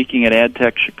I'm speaking at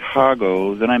AdTech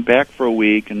Chicago. Then I'm back for a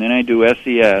week, and then I do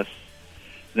SES.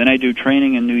 Then I do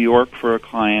training in New York for a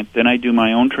client. Then I do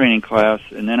my own training class,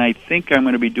 and then I think I'm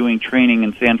going to be doing training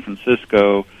in San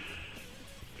Francisco.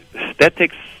 That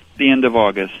takes the end of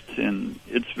August, and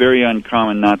it's very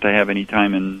uncommon not to have any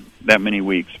time in that many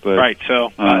weeks. But right,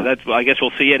 so I guess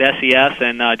we'll see you at SES.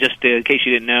 And just in case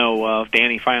you didn't know,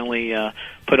 Danny finally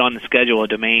put on the schedule a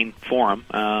domain forum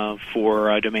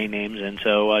for domain names, and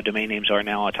so domain names are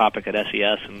now a topic at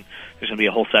SES, and there's going to be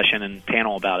a whole session and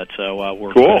panel about it. So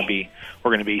we're going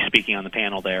to be speaking on the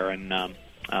panel there, and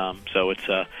so it's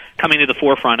coming to the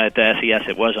forefront at the SES.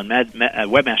 It was on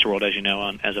Webmaster World, as you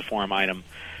know, as a forum item,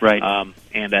 right,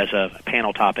 and as a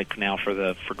panel topic now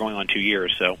for going on 2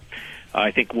 years. So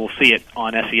I think we'll see it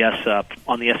on SES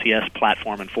on the SES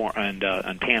platform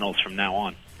and panels from now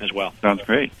on as well. Sounds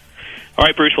great. All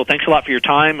right, Bruce. Well, thanks a lot for your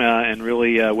time, and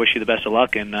really wish you the best of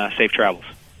luck and safe travels.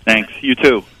 Thanks. You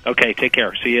too. Okay. Take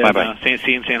care. See you. Bye-bye.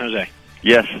 See you in San Jose.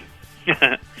 Yes.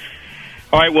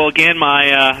 All right, well, again,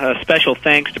 my special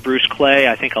thanks to Bruce Clay.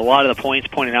 I think a lot of the points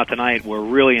pointed out tonight were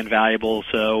really invaluable.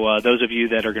 So those of you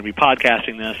that are going to be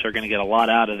podcasting this are going to get a lot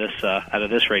out of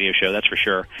this radio show, that's for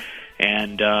sure.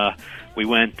 And we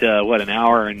went, an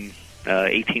hour and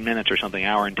 18 minutes or something,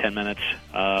 hour and 10 minutes,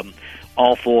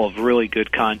 all full of really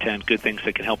good content, good things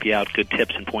that can help you out, good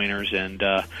tips and pointers. And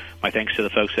my thanks to the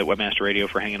folks at Webmaster Radio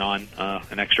for hanging on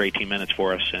an extra 18 minutes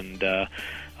for us. And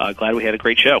glad we had a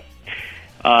great show.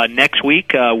 Next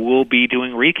week, we'll be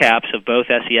doing recaps of both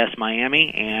SES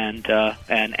Miami and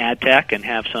AdTech, and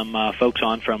have some folks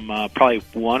on from probably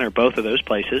one or both of those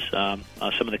places, some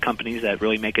of the companies that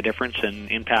really make a difference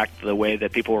and impact the way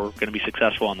that people are going to be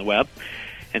successful on the web.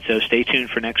 And so stay tuned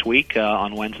for next week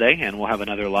on Wednesday, and we'll have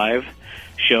another live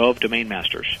show of Domain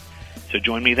Masters. So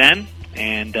join me then,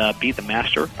 and be the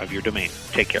master of your domain.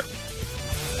 Take care.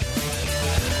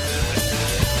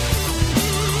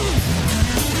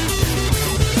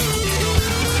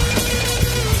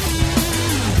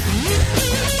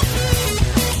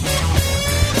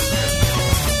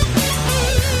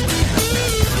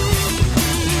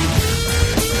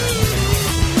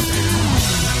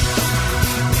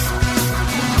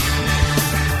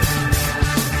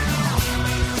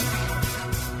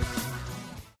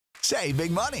 Save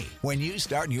big money when you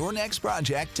start your next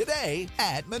project today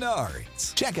at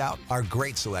Menards. Check out our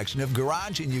great selection of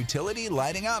garage and utility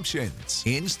lighting options.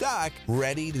 In stock,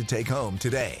 ready to take home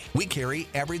today. We carry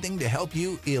everything to help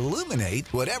you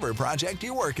illuminate whatever project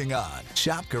you're working on.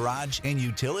 Shop garage and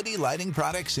utility lighting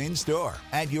products in store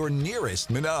at your nearest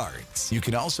Menards. You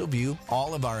can also view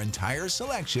all of our entire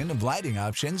selection of lighting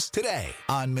options today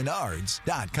on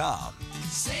Menards.com.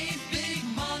 Save big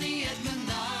money at